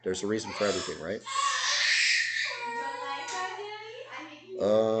again, there's a reason for everything, right?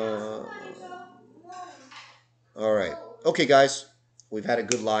 Uh, all right. Okay, guys. We've had a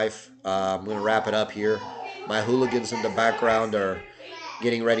good life. I'm going to wrap it up here. My hooligans in the background are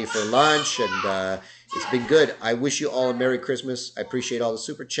getting ready for lunch, and it's been good. I wish you all a Merry Christmas. I appreciate all the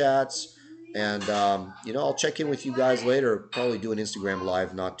super chats. And, I'll check in with you guys later. Probably do an Instagram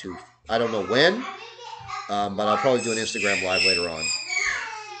live, not too, I don't know when, but I'll probably do an Instagram live later on.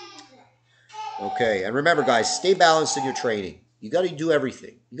 Okay, and remember, guys, stay balanced in your training. You got to do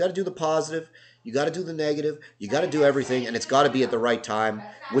everything. You got to do the positive. You got to do the negative. You got to do everything, and it's got to be at the right time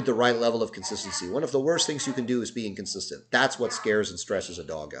with the right level of consistency. One of the worst things you can do is be inconsistent. That's what scares and stresses a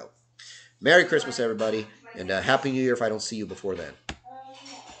dog out. Merry Christmas, everybody, and Happy New Year if I don't see you before then.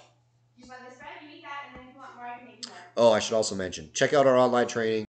 Oh, I should also mention, check out our online training.